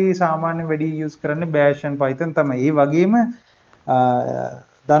පැත්තට අපි සාමාන්‍ය වැඩි use කරන්නේ bash and python තමයි. ඒ වගේම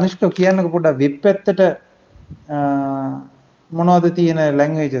ධනුෂ්ක කියන්නකො පොඩ්ඩක් web පැත්තට මොනවද තියෙන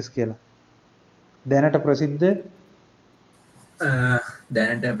languages කියලා. දැනට ප්‍රසිද්ධ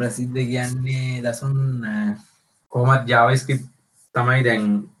කියන්නේ දසුන් කොහොමත් JavaScript තමයි දැන්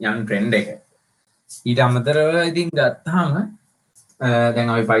යන trend එක. ඊට අමතරව ඉතින් ගත්තාම දැන්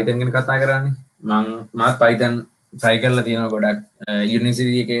අපි Python ගැන කතා කරන්නේ. මාත් Python try කරලා තියෙනවා ගොඩක්.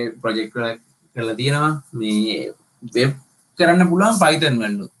 University එකේ project වල කරලා තියෙනවා. මේ web කරන්න පුළුවන් Python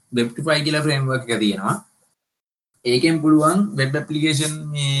වලුත්. Web2Py කියලා framework එක තියෙනවා. ඒකෙන් පුළුවන් web application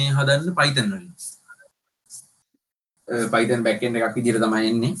මේ හදන්න Python වලින්. Python backend එකක් විදිහට තමයි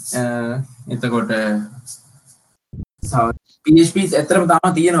එන්නේ. එතකොට PHP ඇත්තටම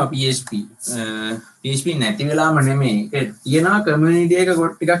තාම තියෙනවා PHP. PHP නැති වෙලාම නෙමෙයි. ඒක තියෙනවා community එක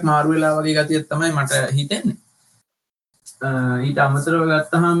ටිකක් මාරු වෙලා වගේ ගතියක් තමයි මට හිතෙන්නේ. ඊට අමතරව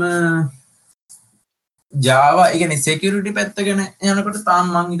ගත්තාම Java, ඒ කියන්නේ security පැත්ත ගැන යනකොට තාම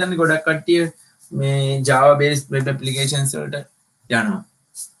මම හිතන්නේ ගොඩක් කට්ටිය මේ Java based web applications වලට යනවා.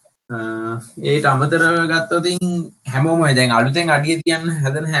 ඒට අමතරව ගත්තොතින් හැමෝම දැන් අලුතෙන් අඩිය තියන්න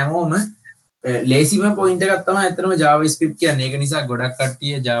හැදෙන හැමෝම ලේසිම පොයින්ට් එකක් තමයි ඇත්තටම JavaScript කියන්නේ. ඒක නිසා ගොඩක්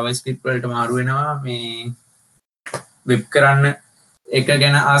කට්ටිය JavaScript වලට මාරු වෙනවා මේ වෙබ් කරන්න එක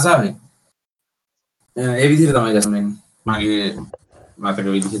ගැන ආසාවෙන්. ඒ විදිහට තමයි ගසන්නේ. මගේ මතක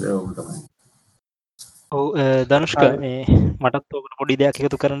විදිහට ඕක තමයි. ඔව් ධනුෂ්ක මේ මටත් ඔකට පොඩි දෙයක්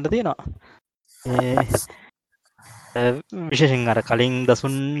එකතු කරන්න තියෙනවා. විශේෂෙන් අර කලින්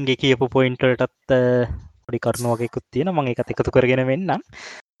දසුන්ගේ කියපු පොයින්ට් වලටත් පොඩි කරුණු වගේකුත් තියෙනවා. මම ඒකත් එකතු කරගෙන වෙන්නම්.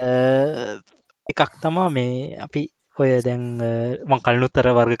 එකක් තමා මේ අපි ඔය දැන් මං කලිනුත්තර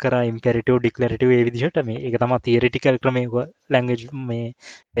වර්ග කරා ඉම්පෙරටිව් ඩික්ලරටිව් ඒ විදිහට මේ ඒක තමයි තියරිටිකල් ක්‍රමයේ ලැන්ග්වේජ් මේ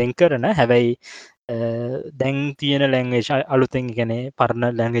වෙන් කරන. හැබැයි දැන් තියෙන ලැන්ග්වේජ් අලුතෙන් කියන්නේ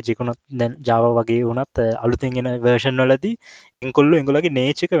පරණ ලැන්ග්වේජ් එක උනත් දැන් Java වගේ උනත් අලුතෙන් එන version වලදී ඒගොල්ලෝගේ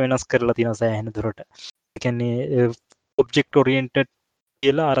nature එක වෙනස් කරලා තියෙනවා සෑහෙන දුරට. ඒ කියන්නේ object oriented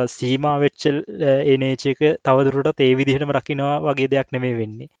කියලා අර සීමා වෙච්ච ඒ nature එක තවදුරටත් ඒ විදිහටම රකින්නවා වගේ දෙයක් නෙමෙයි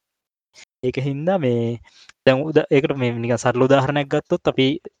වෙන්නේ. ඒක හින්දා මේ දැන් ඒකට මේ නිකන් සරල උදාහරණයක් ගත්තොත් අපි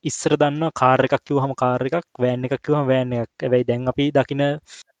ඉස්සර දන්න කාර් එකක් කිව්වහම කාර් එකක් වෑන් එකක් කිව්වහම වෑන් එකක්. හැබැයි දැන් අපි දකින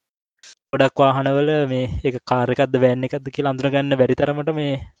ගොඩක් වාහනවල මේ ඒක කාර් එකක්ද වෑන් එකක්ද කියලා අඳුනගන්න බැරි තරමට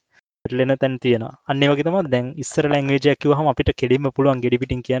මේ පැටලෙන තැන් තියෙනවා. අන්න ඒ වගේ තමයි දැන් ඉස්සර ලැන්ග්වේජ් එකක් කිව්වහම අපිට කෙලින්ම පුළුවන් ගෙඩි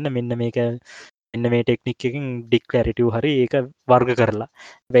පිටින් කියන්න මෙන්න මේක මෙන්න මේ ටෙක්නික් එකකින් ඩික්ලරටිව් හරි ඒක වර්ග කරලා.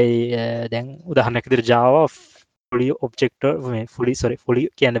 හැබැයි දැන් උදාහරණයක් විදිහට Java fully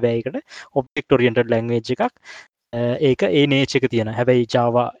කියන්න බෑ ඒකට object oriented language එකක්. ඒක ඒ nature එක තියෙනවා. හැබැයි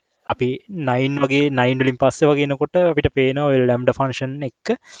Java අපි 9 වගේ 9 වලින් පස්සේ වගේ එනකොට අපිට පේනවා ඔය lambda function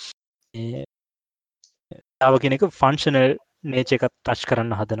එක Java කියන එක functional nature එකක් touch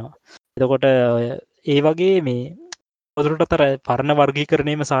කරන්න හදනවා. එතකොට ඒ වගේ මේ පොදුරට අර පරණ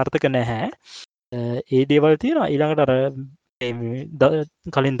වර්ගීකරණයම සාර්ථක නැහැ. ඒ දේවල් තියෙනවා. ඊළඟට අර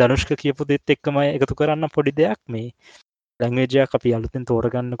කලින් ධනුෂ්ක කියපු දෙත් එක්කම එකතු කරන්න පොඩි දෙයක් මේ ලැන්ග්වේජ් එකක් අපි අලුතෙන්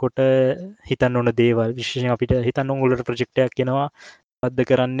තෝරගන්නකොට හිතන්න ඕන දේවල් විශේෂයෙන් අපිට හිතන්න ඕන උලට ප්‍රොජෙක්ට් එකක් එනවා මොකද්ද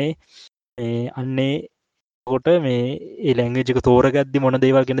කරන්නේ මේ අන්නේ කොට මේ ඒ ලැන්ග්වේජ් එක තෝරගද්දි මොන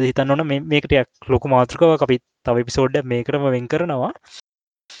දේවල් ගැනද හිතන්න ඕන මේක ටිකක් ලොකු මාතෘකාවක් අපි තව එපිසෝඩ් එකක් මේකටම වෙන් කරනවා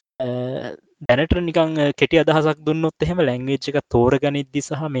දැනට නිකන් කෙටි අදහසක් දුන්නොත් එහෙම ලැන්ග්වේජ් එක තෝරගනිද්දි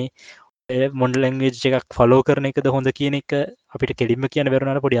සහ මේ මොන ලැන්ග්වේජ් එකක් ෆලෝ කරන එකද හොඳ කියන එක අපිට කෙලින්ම කියන්න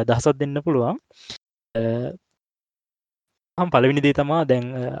බැරුණාට පොඩි අදහසක් දෙන්න පුළුවන්. පළවෙනි දේ තමයි දැන්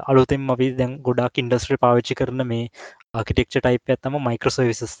අලුතෙන් අපි දැන් ගොඩාක් ඉන්ඩස්ට්‍රි පාවිච්චි කරන මේ ආකිටෙක්චර් ටයිප් එකක් තමයි මයික්‍රෝ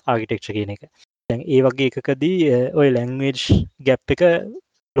සර්විසස් ආකිටෙක්චර් කියන එක. දැන් ඒ වගේ එකකදී ඔය ලැන්ග්වේජ් ගැප් එක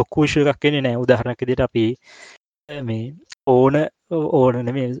ලොකු ඉෂුව එකක් වෙන්නේ නැහැ. උදාහරණයක් විදිහට අපි මේ ඕන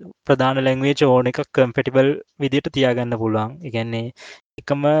නෙමෙයි ප්‍රධාන ලැන්ග්වේජ් ඕන එකක් කම්පැටිබල් විදිහට තියාගන්න පුළුවන්. ඒ කියන්නේ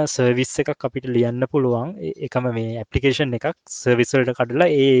එකම සර්විස් එකක් අපිට ලියන්න පුළුවන්. එකම මේ ඇප්ලිකේෂන් එකක් සර්විස් වලට කඩලා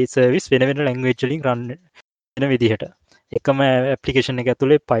ඒ සර්විස් වෙන වෙන ලැන්ග්වේජ් වලින් රන් වෙන විදිහට. එකම ඇප්ලිකේෂන් එක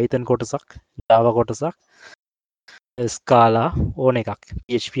ඇතුලේ Python කොටසක්, Java කොටසක්, Scala ඕන එකක්.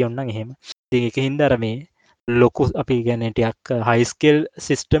 PHP ඕනනම් එහෙම. ඉතින් ඒකින්ද අර මේ ලොකු අපි කියන්නේ ටිකක් high scale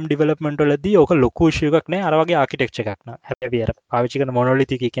system development වලදී ඕක ලොකු ඉෂුව එකක් නෑ. අර වගේ ආකිටෙක්චර් එකක් නෑ. හැබැයි අර පාවිච්චි කරන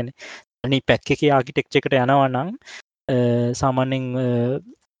monolithic කියන්නේ අනිත් පැක් එකේ ආකිටෙක්චර් එකට යනවා නම් සාමාන්‍යයෙන්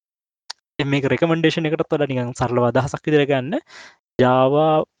මේක රෙකමෙන්ඩේෂන් එකටත් වඩා නිකන් සරලව අදහසක් විදිහට ගන්න Java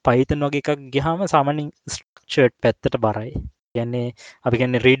Python වගේ එකක් ගියාම සාමාන්‍යයෙන් ස්ට්‍රක්චර්ඩ් පැත්තට බරයි. කියන්නේ අපි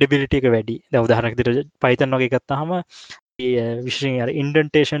කියන්නේ readability එක වැඩි. දැන් උදාහරණයක් විදිහට Python වගේ ගත්තාම විශේෂයෙන් අර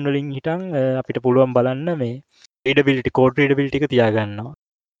ඉන්ඩෙන්ටේෂන් වලින් හිටන් අපිට පුළුවන් බලන්න මේ readability code readability එක තියාගන්නවා.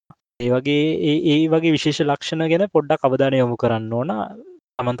 ඒ වගේ විශේෂ ලක්ෂණ ගැන පොඩ්ඩක් අවධානය යොමු කරන්න ඕන.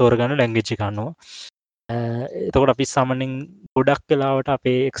 තමන් තෝරගන්න ලැන්ග්වේජ් එක අනුව. එතකොට අපි සාමාන්‍යයෙන් ගොඩක් වෙලාවට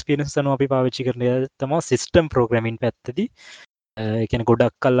අපේ එක්ස්පීරියන්ස් අනුව අපි පාවිච්චි කරන තමයි සිස්ටම් ප්‍රෝග්‍රෑමින් පැත්තදී. ඒ කියන්නේ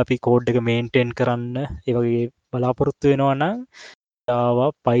ගොඩක් කල් අපි කෝඩ් එක මේන්ටේන් කරන්න ඒ වගේ බලාපොරොත්තු වෙනවා නම් Java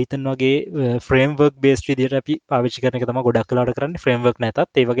Python වගේ framework based විදිහට අපි පාවිච්චි කරන එක තමයි ගොඩක් වෙලාවට කරන්නේ. framework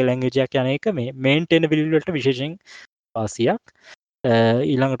නැතත් ඒ වගේ language එකක් යන එක මේ maintainability වලට විශේෂයෙන් වාසියක්.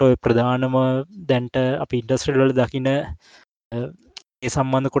 ඊළඟට ඔය ප්‍රධානම දැන්ට අපි ඉන්ඩස්ට්‍රි වල දකින ඒ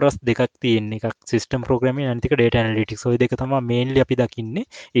සම්බන්ධ කොටස් දෙකක් තියෙන්නේ. එකක් සිස්ටම් ප්‍රෝග්‍රෑමින් අනිත් එක data analytics. ඔය දෙක තමයි mainly අපි දකින්නේ.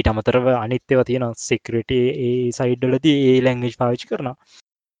 ඊට අමතරව අනිත් ඒවා තියෙනවා security ඒ side වලදී ඒ language පාවිච්චි කරනවා.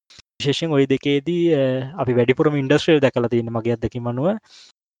 විශේෂයෙන් ওই දෙකේදී අපි වැඩිපුරම ඉන්ඩස්ට්‍රියල් දැකලා තියෙන්නේ මගේ අත්දැකීම අනුව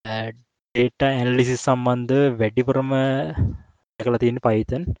data analysis සම්බන්ධ වැඩිපුරම දැකලා තියෙන්නේ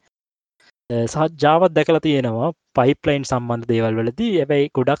Python සහ Java දැකලා තියෙනවා pipeline සම්බන්ධ දේවල් වලදී.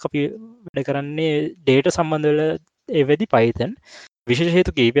 හැබැයි ගොඩක් අපි වැඩ කරන්නේ data සම්බන්ධ වල ඒවෙදි Python. විශේෂ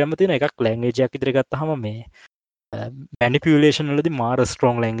හේතු කීපයක්ම තියෙනවා. එකක් language එකක් විතර ගත්තාම මේ මැනිපියුලේෂන් වලදී මාර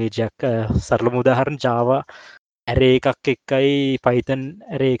ස්ට්‍රෝං ලැන්ග්වේජ් එකක් සරලම උදාහරණ Java ඇරේ එකක් එක්කයි Python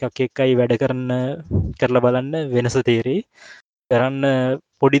ඇරේ එකක් එක්කයි වැඩ කරලා බලන්න වෙනස තේරෙයි. කරන්න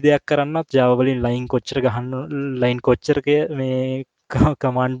පොඩි දෙයක් කරන්නත් Java වලින් ලයින් කොච්චර ගහන්න ලයින් කොච්චරක මේ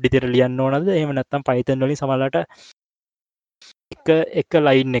කමාන්ඩ් විදිහට ලියන්න ඕනද? එහෙම නැත්නම් Python වලින් සමහරවිට එක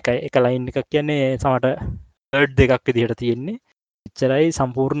ලයින් එක ලයින් එකක් කියන්නේ සමහරට වර්ඩ් දෙකක් විදිහට තියෙන්නේ. එච්චරයි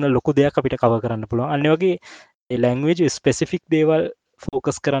සම්පූර්ණ ලොකු දෙයක් අපිට කවර් කරන්න පුළුවන්. අන්න ඒ වගේ ඒ ලැන්ග්වේජ් ස්පෙસિෆික් දේවල්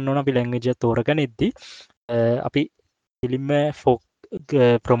ફોකස් කරන්න ඕන අපි ලැන්ග්වේජ් එක තෝරගනිද්දි අපි පිළිම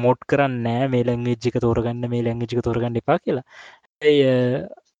ප්‍රොමෝට් කරන්නේ නැහැ මේ ලැන්ග්වේජ් එක තෝරගන්න මේ ලැන්ග්වේජ් එක තෝරගන්න එපා කියලා.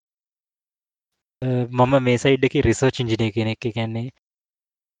 මම මේ සයිඩ් එකේ රිසර්ච් ඉන්ජිනියර් කෙනෙක්. ඒ කියන්නේ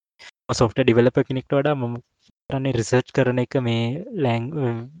software developer කෙනෙක්ට වඩා මම කරන්නේ රිසර්ච් කරන එක මේ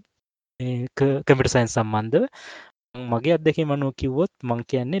කම්පියුටර් සයන්ස් සම්බන්ධව. මගේ අත්දැකීම අනුව කිව්වොත් මං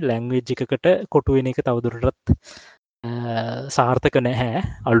කියන්නේ ලැන්ග්වේජ් එකකට කොටු වෙන එක තවදුරටත් සාර්ථක නැහැ.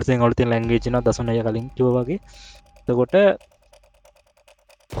 අලුතෙන් ලැන්ග්වේජ් එකක් දසුනය කලින් කිව්වා වගේ. එතකොට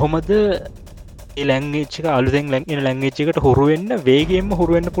කොහොමද ඒ ලැන්ග්වේජ් එක අලුතෙන් ලැන්ග්වේජ් එකට හුරු වෙන්න වේගයෙන්ම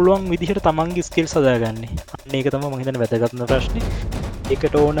හුරු වෙන්න පුළුවන් විදිහට තමන්ගේ ස්කිල්ස් හදාගන්නේ. අන්න ඒක තමයි මම හිතන්නේ වැදගත්ම ප්‍රශ්නේ.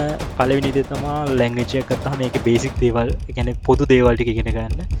 ඒකට ඕන පළවෙනි දේ තමයි ලැන්ග්වේජ් එකක් ගත්තාම මේකේ බේසික් දේවල්, ඒ කියන්නේ පොදු දේවල් ටික ඉගෙන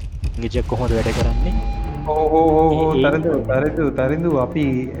ගන්න. ලැන්ග්වේජ් එක කොහොමද වැඩ කරන්නේ? තරිදු අපි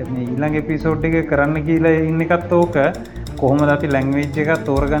මේ ඊළඟ එපිසෝඩ් එක කරන්න කියලා ඉන්න එකත් ඕක කොහොමද අපි ලැන්ග්වේජ් එකක්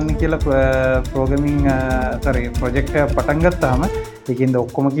තෝරගන්න කියලා ප්‍රෝග්‍රෑමින් ප්‍රොජෙක්ට් එක පටන් ගත්තාම ඒකින්ද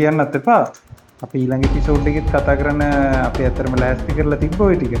ඔක්කොම කියන්නත් එපා. අපි ඊළඟ එපිසෝඩ් එකෙත් කතා කරන්න අපි අතරම ලෑස්ති කරලා තිබ්බ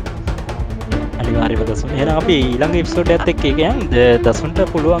ඔය ටික. අනිවාර්යයෙන්ම දසුන්. එහෙනම් අපි ඊළඟ එපිසෝඩ් එකත් එක්ක කියන්නේ දසුන්ට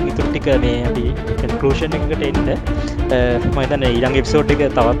පුළුවන් ඉතුරු ටික මේ අපි කන්ක්ලූෂන් එකකට එන්න. මම හිතන්නේ ඊළඟ එපිසෝඩ් එක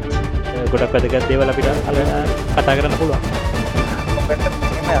තවත් ගොඩක් වැදගත් දේවල් අපිට කතා කරන්න පුළුවන්.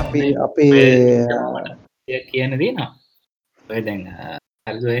 අපි කියන්න දෙනවා. ඔය දැන්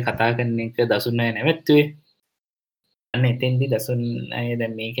හරිද ඔය කතා කරන එක දසුන් අය නැවැත්තුවේ. අන්න එතෙන්දි දසුන් අය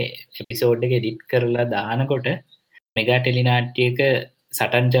දැන් මේක එපිසෝඩ් එක එඩිට් කරලා දානකොට මෙගා ටෙලි නාට්‍යයක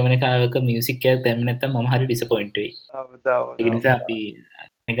සටන් ජවනිකාවක මියුසික් එකක් දැම්ම නැත්නම් මම හරි ඩිසපොයින්ට් වෙයි. ඒ නිසා අපි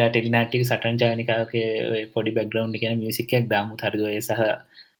මෙගා ටෙලි නාට්‍යයක සටන් ජවනිකාවක ඔය පොඩි බෑග්ග්‍රවුන්ඩ් එකේ මියුසික් එකක් දාමු හරිද ඔය සහ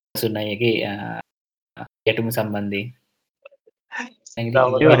දසුන් අයගේ ගැටුම සම්බන්ධයෙන්.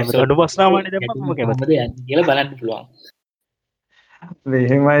 අඩු ප්‍රශ්නාවනේ දැම්මම කැමතිද කියලා බලන්න පුළුවන්.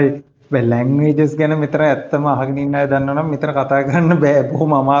 මෙහෙමයි ලැන්ග්වේජස් ගැන මෙතන ඇත්තම අහගෙන ඉන්න අය දන්නවනම් මෙතන කතා කරන්න බෑ.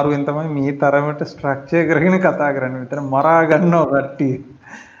 බොහොම අමාරුවෙන් තමයි මේ තරමට ස්ට්‍රක්චර් කරගෙන කතා කරන්නේ. මෙතන මරා ගන්නවා කට්ටිය.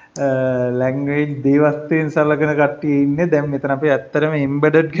 ලැන්ග්වේජ් දේවස්තෙන් සලකන කට්ටිය ඉන්නේ. දැන් මෙතන අපි ඇත්තටම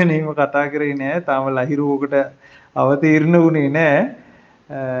එම්බෙඩඩ් ගැන එහෙම කතා කරේ නෑ. තාම ලහිරුවකට අවතීර්ණ වුණේ නෑ.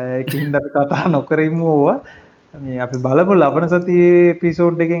 ඒකින්ද අපි කතා නොකරමු ඕවා. මේ අපි බලමු ලබන සතියේ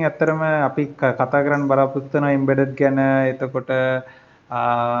එපිසෝඩ් එකෙන් ඇත්තටම අපි කතා කරන්න බලාපොරොත්තු වෙන එම්බෙඩඩ් ගැන. එතකොට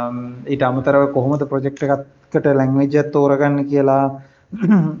ඊට අමතරව කොහොමද ප්‍රොජෙක්ට් එකකට ලැන්ග්වේජ් එක තෝරගන්නේ කියලා.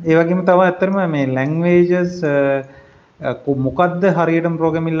 ඒ වගේම තමයි ඇත්තටම මේ ලැන්ග්වේජස් මොකද්ද හරියටම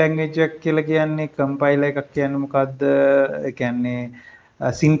ප්‍රෝග්‍රෑමින් ලැන්ග්වේජ් එකක් කියලා කියන්නේ, කම්පයිලර් එකක් කියන්නේ මොකද්ද, ඒ කියන්නේ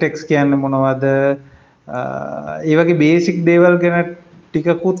සින්ටැක්ස් කියන්නේ මොනවද, ඒ වගේ බේසික් දේවල් ගැන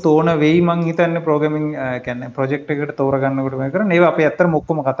ටිකකුත් ඕන වෙයි මං හිතන්නේ ප්‍රෝග්‍රෑමින් කියන්නේ ප්‍රොජෙක්ට් එකකට තෝරගන්නකොට මේ කරන්නේ. ඒවා අපි ඇත්තටම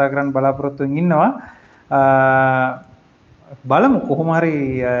ඔක්කොම කතා කරන්න බලාපොරොත්තු වෙමින් ඉන්නවා. බලමු කොහොම හරි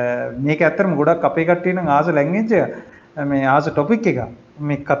මේක ඇත්තටම ගොඩක් අපේ කට්ටිය නම් ආස ලැන්ග්වේජ් එක මේ ආස ටොපික් එක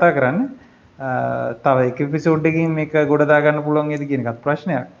මේක කතා කරන්න. තව එක එපිසෝඩ් එකකින් මේක ගොඩ දා ගන්න පුළුවන් වේද කියන එකත්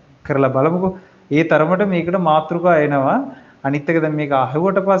ප්‍රශ්නයක් කරලා බලමුකෝ. ඒ තරමට මේකට මාතෘකා එනවා. අනිත් එක දැන් මේක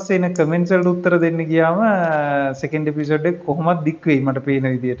අහුවට පස්සේ එන කමෙන්ට්ස් වලට උත්තර දෙන්න ගියාම සෙකන්ඩ් එපිසෝඩ් එක කොහොමද දික් වෙයි මට පේන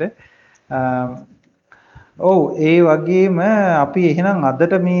විදියට. ඔව් ඒ වගේම අපි එහෙනම්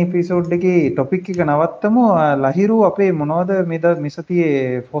අදට මේ එපිසෝඩ් එකේ ටොපික් එක නවත්තමු. ලහිරු අපේ මොනවද මේ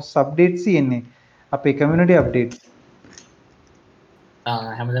සතියේ ෆොස් අප්ඩේට්ස් තියෙන්නේ? අපේ කමියුනිටි අප්ඩේට්ස්.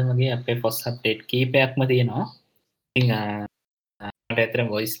 හැමදාම වගේ අපේ ෆොස් අප්ඩේට් කීපයක්ම තියෙනවා. ඉතින් මට ඇත්තටම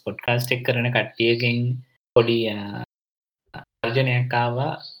වොයිස් පොඩ්කාස්ට් එක කරන කට්ටියකින් පොඩි අර්ජනයක්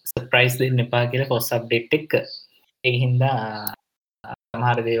ආවා සර්ප්‍රයිස් දෙන්න එපා කියලා ෆොස් අප්ඩේට් එක. ඒක හින්දා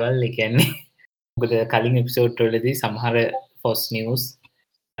සමහර දේවල් ඒ කියන්නේ මොකද කලින් එපිසෝඩ් වලදී සමහර ෆොස් නිවුස්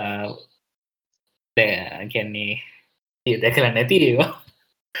කියන්නේ දැකලා නැති ඒවා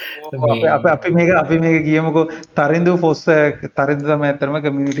අපි මේක කියමුකෝ. තරිඳු ෆොස් තරිඳු තමයි අතරම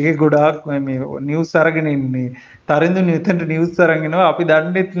කමියුනිටි එකේ ගොඩාක් මේ නිවුස් අරගෙන ඉන්නේ. තරිඳු නිව්තන්ට නිවුස් අරන් එනවා. අපි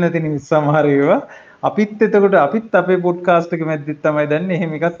දන්නෙත් නැති නිවුස් සමහර ඒවා. අපිත් එතකොට අපිත් අපේ පොඩ්කාස්ට් එක මැද්දෙත් තමයි දන්නේ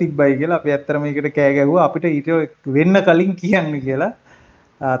එහෙම එකක් තිබ්බයි කියලා. අපි ඇත්තටම මේකට කෑ ගැහුවා අපිට ඊට වෙන්න කලින් කියන්න කියලා.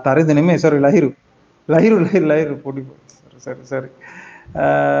 තරිඳු නෙමෙයි සෝරි ලහිරු පොඩි සරි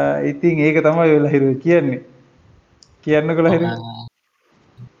ඉතින් ඒක තමයි ඔය ලහිරු කියන්නේ. කියන්නකෝ ලහිරු.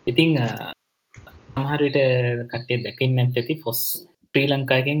 ඉතිං සමහරවිට කට්ටිය දැකින් නැති ෆොස් ශ්‍රී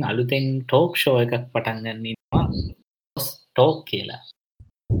ලංකාවකින් අලුතෙන් ටෝක් ෂෝ එකක් පටන් ගන්නවා ෆොස් ටෝක් කියලා.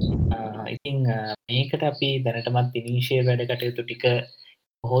 ඉතිං මේකට අපි දැනටමත් ඉනිශය වැඩ කටයුතු ටික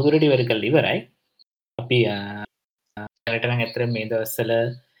හෝදුරටි වැඩ කල් ඉවරයි. අපි දැනටනම් ඇතර මේ දවස්සල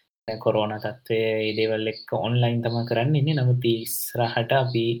කොරෝන තත්වය ඒදේවල් එක් ඔන්ලයින් තම කරන්න ඉන්නේ. නමුත් ඉස්සරහට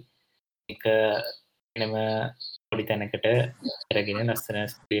අපි එක එනම පොඩි තැනකට කරගෙන ලස්සන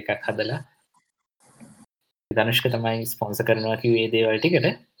එකක් හදලා ධනුෂ්ක තමයි ස්පොන්ස කරනවා කිව්වේ ඒ දේවල් ටිකට.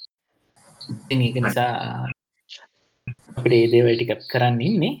 ඉතින් ඒක නිසා අපිට ඒ දේවල් ටික කරන්න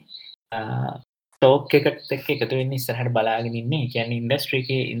ඉන්නේ. ටෝක් එකට එක්ක එකතු වෙන්න ඉස්සරහට බලාගෙන ඉන්නේ. ඒ කියන්නේ ඉන්ඩස්ට්‍රි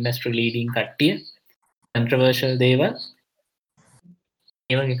එකේ ඉන්ඩස්ට්‍රි ලීඩින් කට්ටිය කන්ට්‍රවර්ෂල් දේවල්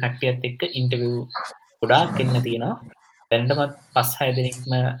ඒ වගේ කට්ටියත් එක්ක ඉන්ටර්විව් ගොඩාක් එන්න තියෙනවා. දැනටමත් 5-6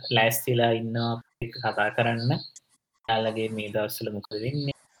 දෙනෙක්ම ලෑස්තිලා ඉන්නවා එක්ක කතා කරන්න. යාළුවගේ මේ දවස්වල මොකද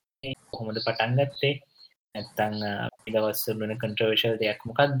වෙන්නේ? කොහොමද පටන් ගත්තේ? නැත්තම් මේ දවස්වල වෙන කන්ට්‍රවර්ෂල් දෙයක්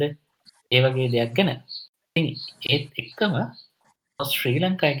මොකද්ද? ඒ වගේ දෙයක් ගැන. ඉතින් ඒත් එක්කම ශ්‍රී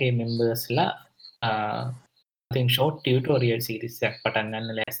ලංකාවේ මෙම්බර්ස්ලා ඉතින් ෂෝට් ටියුටෝරියල් සීරීස් එකක් පටන්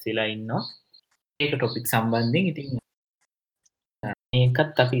ගන්න ලෑස්තිලා ඉන්නවා. ඒක ටොපික් සම්බන්ධයෙන් ඉතින්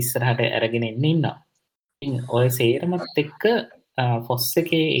මේකත් අපි ඉස්සරහට අරගෙන ඉන්නවා. ඉතින් ඔය සේරමත් එක්ක ෆොස්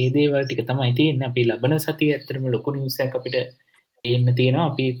එකේ ඒ දේවල් ටික තමයි තියෙන්නේ. අපි ලබන සතියේ ඇත්තටම ලොකු නිවුස් එකක් අපිට දෙන්න තියෙනවා.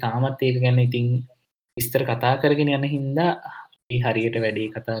 අපි තාමත් ඒක ගැන ඉතින් විස්තර කතා කරගෙන යන හින්දා අපි හරියට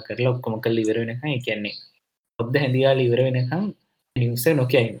වැඩේ කතා කරලා ඔක්කොම කරලා ඉවර වෙනකන් ඒ කියන්නේ පොද්ද හැන්දියාලා ඉවර වෙනකන් නිවුස් එක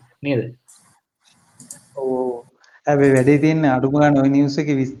නොකිය ඉන්න නේද? ඔව්. හැබැයි වැඩේ තියෙන්නේ අඩුම ගන්න ওই නිවුස්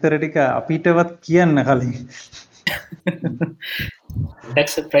එකේ විස්තර ටික අපිටවත් කියන්න කලින්.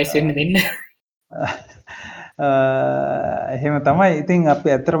 ඩැක්ස් සර්ප්‍රයිස් වෙන්න දෙන්න. එහෙම තමයි. ඉතින්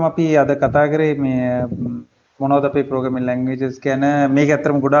අපි ඇත්තටම අපි අද කතා කරේ මේ මොනවද අපේ ප්‍රෝග්‍රෑමින් ලැන්ග්වේජස් ගැන. මේක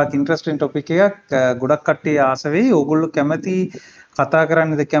ඇත්තටම ගොඩාක් ඉන්ටරෙස්ටිං ටොපික් එකක්. ගොඩක් කට්ටිය ආස වෙයි. ඕගොල්ලෝ කැමති කතා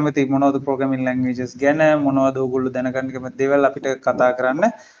කරන්නද කැමති මොනවද ප්‍රෝග්‍රෑමින් ලැන්ග්වේජස් ගැන මොනවද ඕගොල්ලෝ දැනගන්න කැමති දේවල් අපිට කතා කරන්න.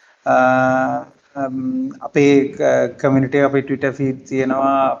 අපේ කමියුනිටි එක අපේ Twitter feed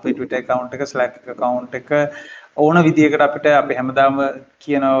තියෙනවා. අපේ Twitter account එක Slack account එක ඕන විදියකට අපිට අපි හැමදාම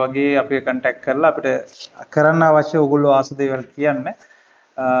කියනවා වගේ අපේ කන්ටැක්ට් කරලා අපිට කරන්න අවශ්‍ය ඕගොල්ලෝ ආස දේවල් කියන්න.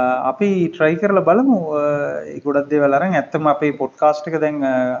 අපි try කරලා බලමු. ඒ ගොඩක් දේවල් අරන් ඇත්තම අපේ podcast එක දැන්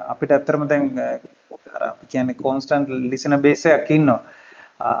අපිට ඇත්තටම දැන් අර අපි කියන්නේ constant listener base එකක් ඉන්නවා.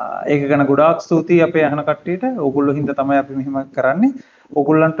 ඒක ගැන ගොඩාක් ස්තුතියි අපේ අහන කට්ටියට. ඕගොල්ලෝ හින්දා තමයි අපි මෙහෙම කරන්නේ.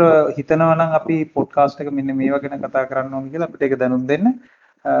 ඕගොල්ලන්ට හිතනවා නම් අපි podcast එක මෙන්න මේවා ගැන කතා කරන්න ඕන කියලා අපිට ඒක දැනුම් දෙන්න.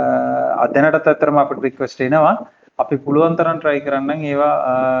 දැනටත් ඇත්තටම අපිට රික්වෙස්ට් එනවා. අපි පුළුවන් තරම් try කරන්නම් ඒවා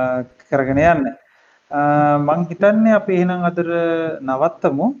කරගෙන යන්න. මං හිතන්නේ අපි එහෙනම් අද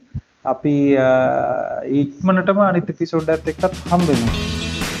නවත්තමු. අපි ඉක්මනටම අනිත් එපිසෝඩ් එකත් එක්කත් හම්බෙමු.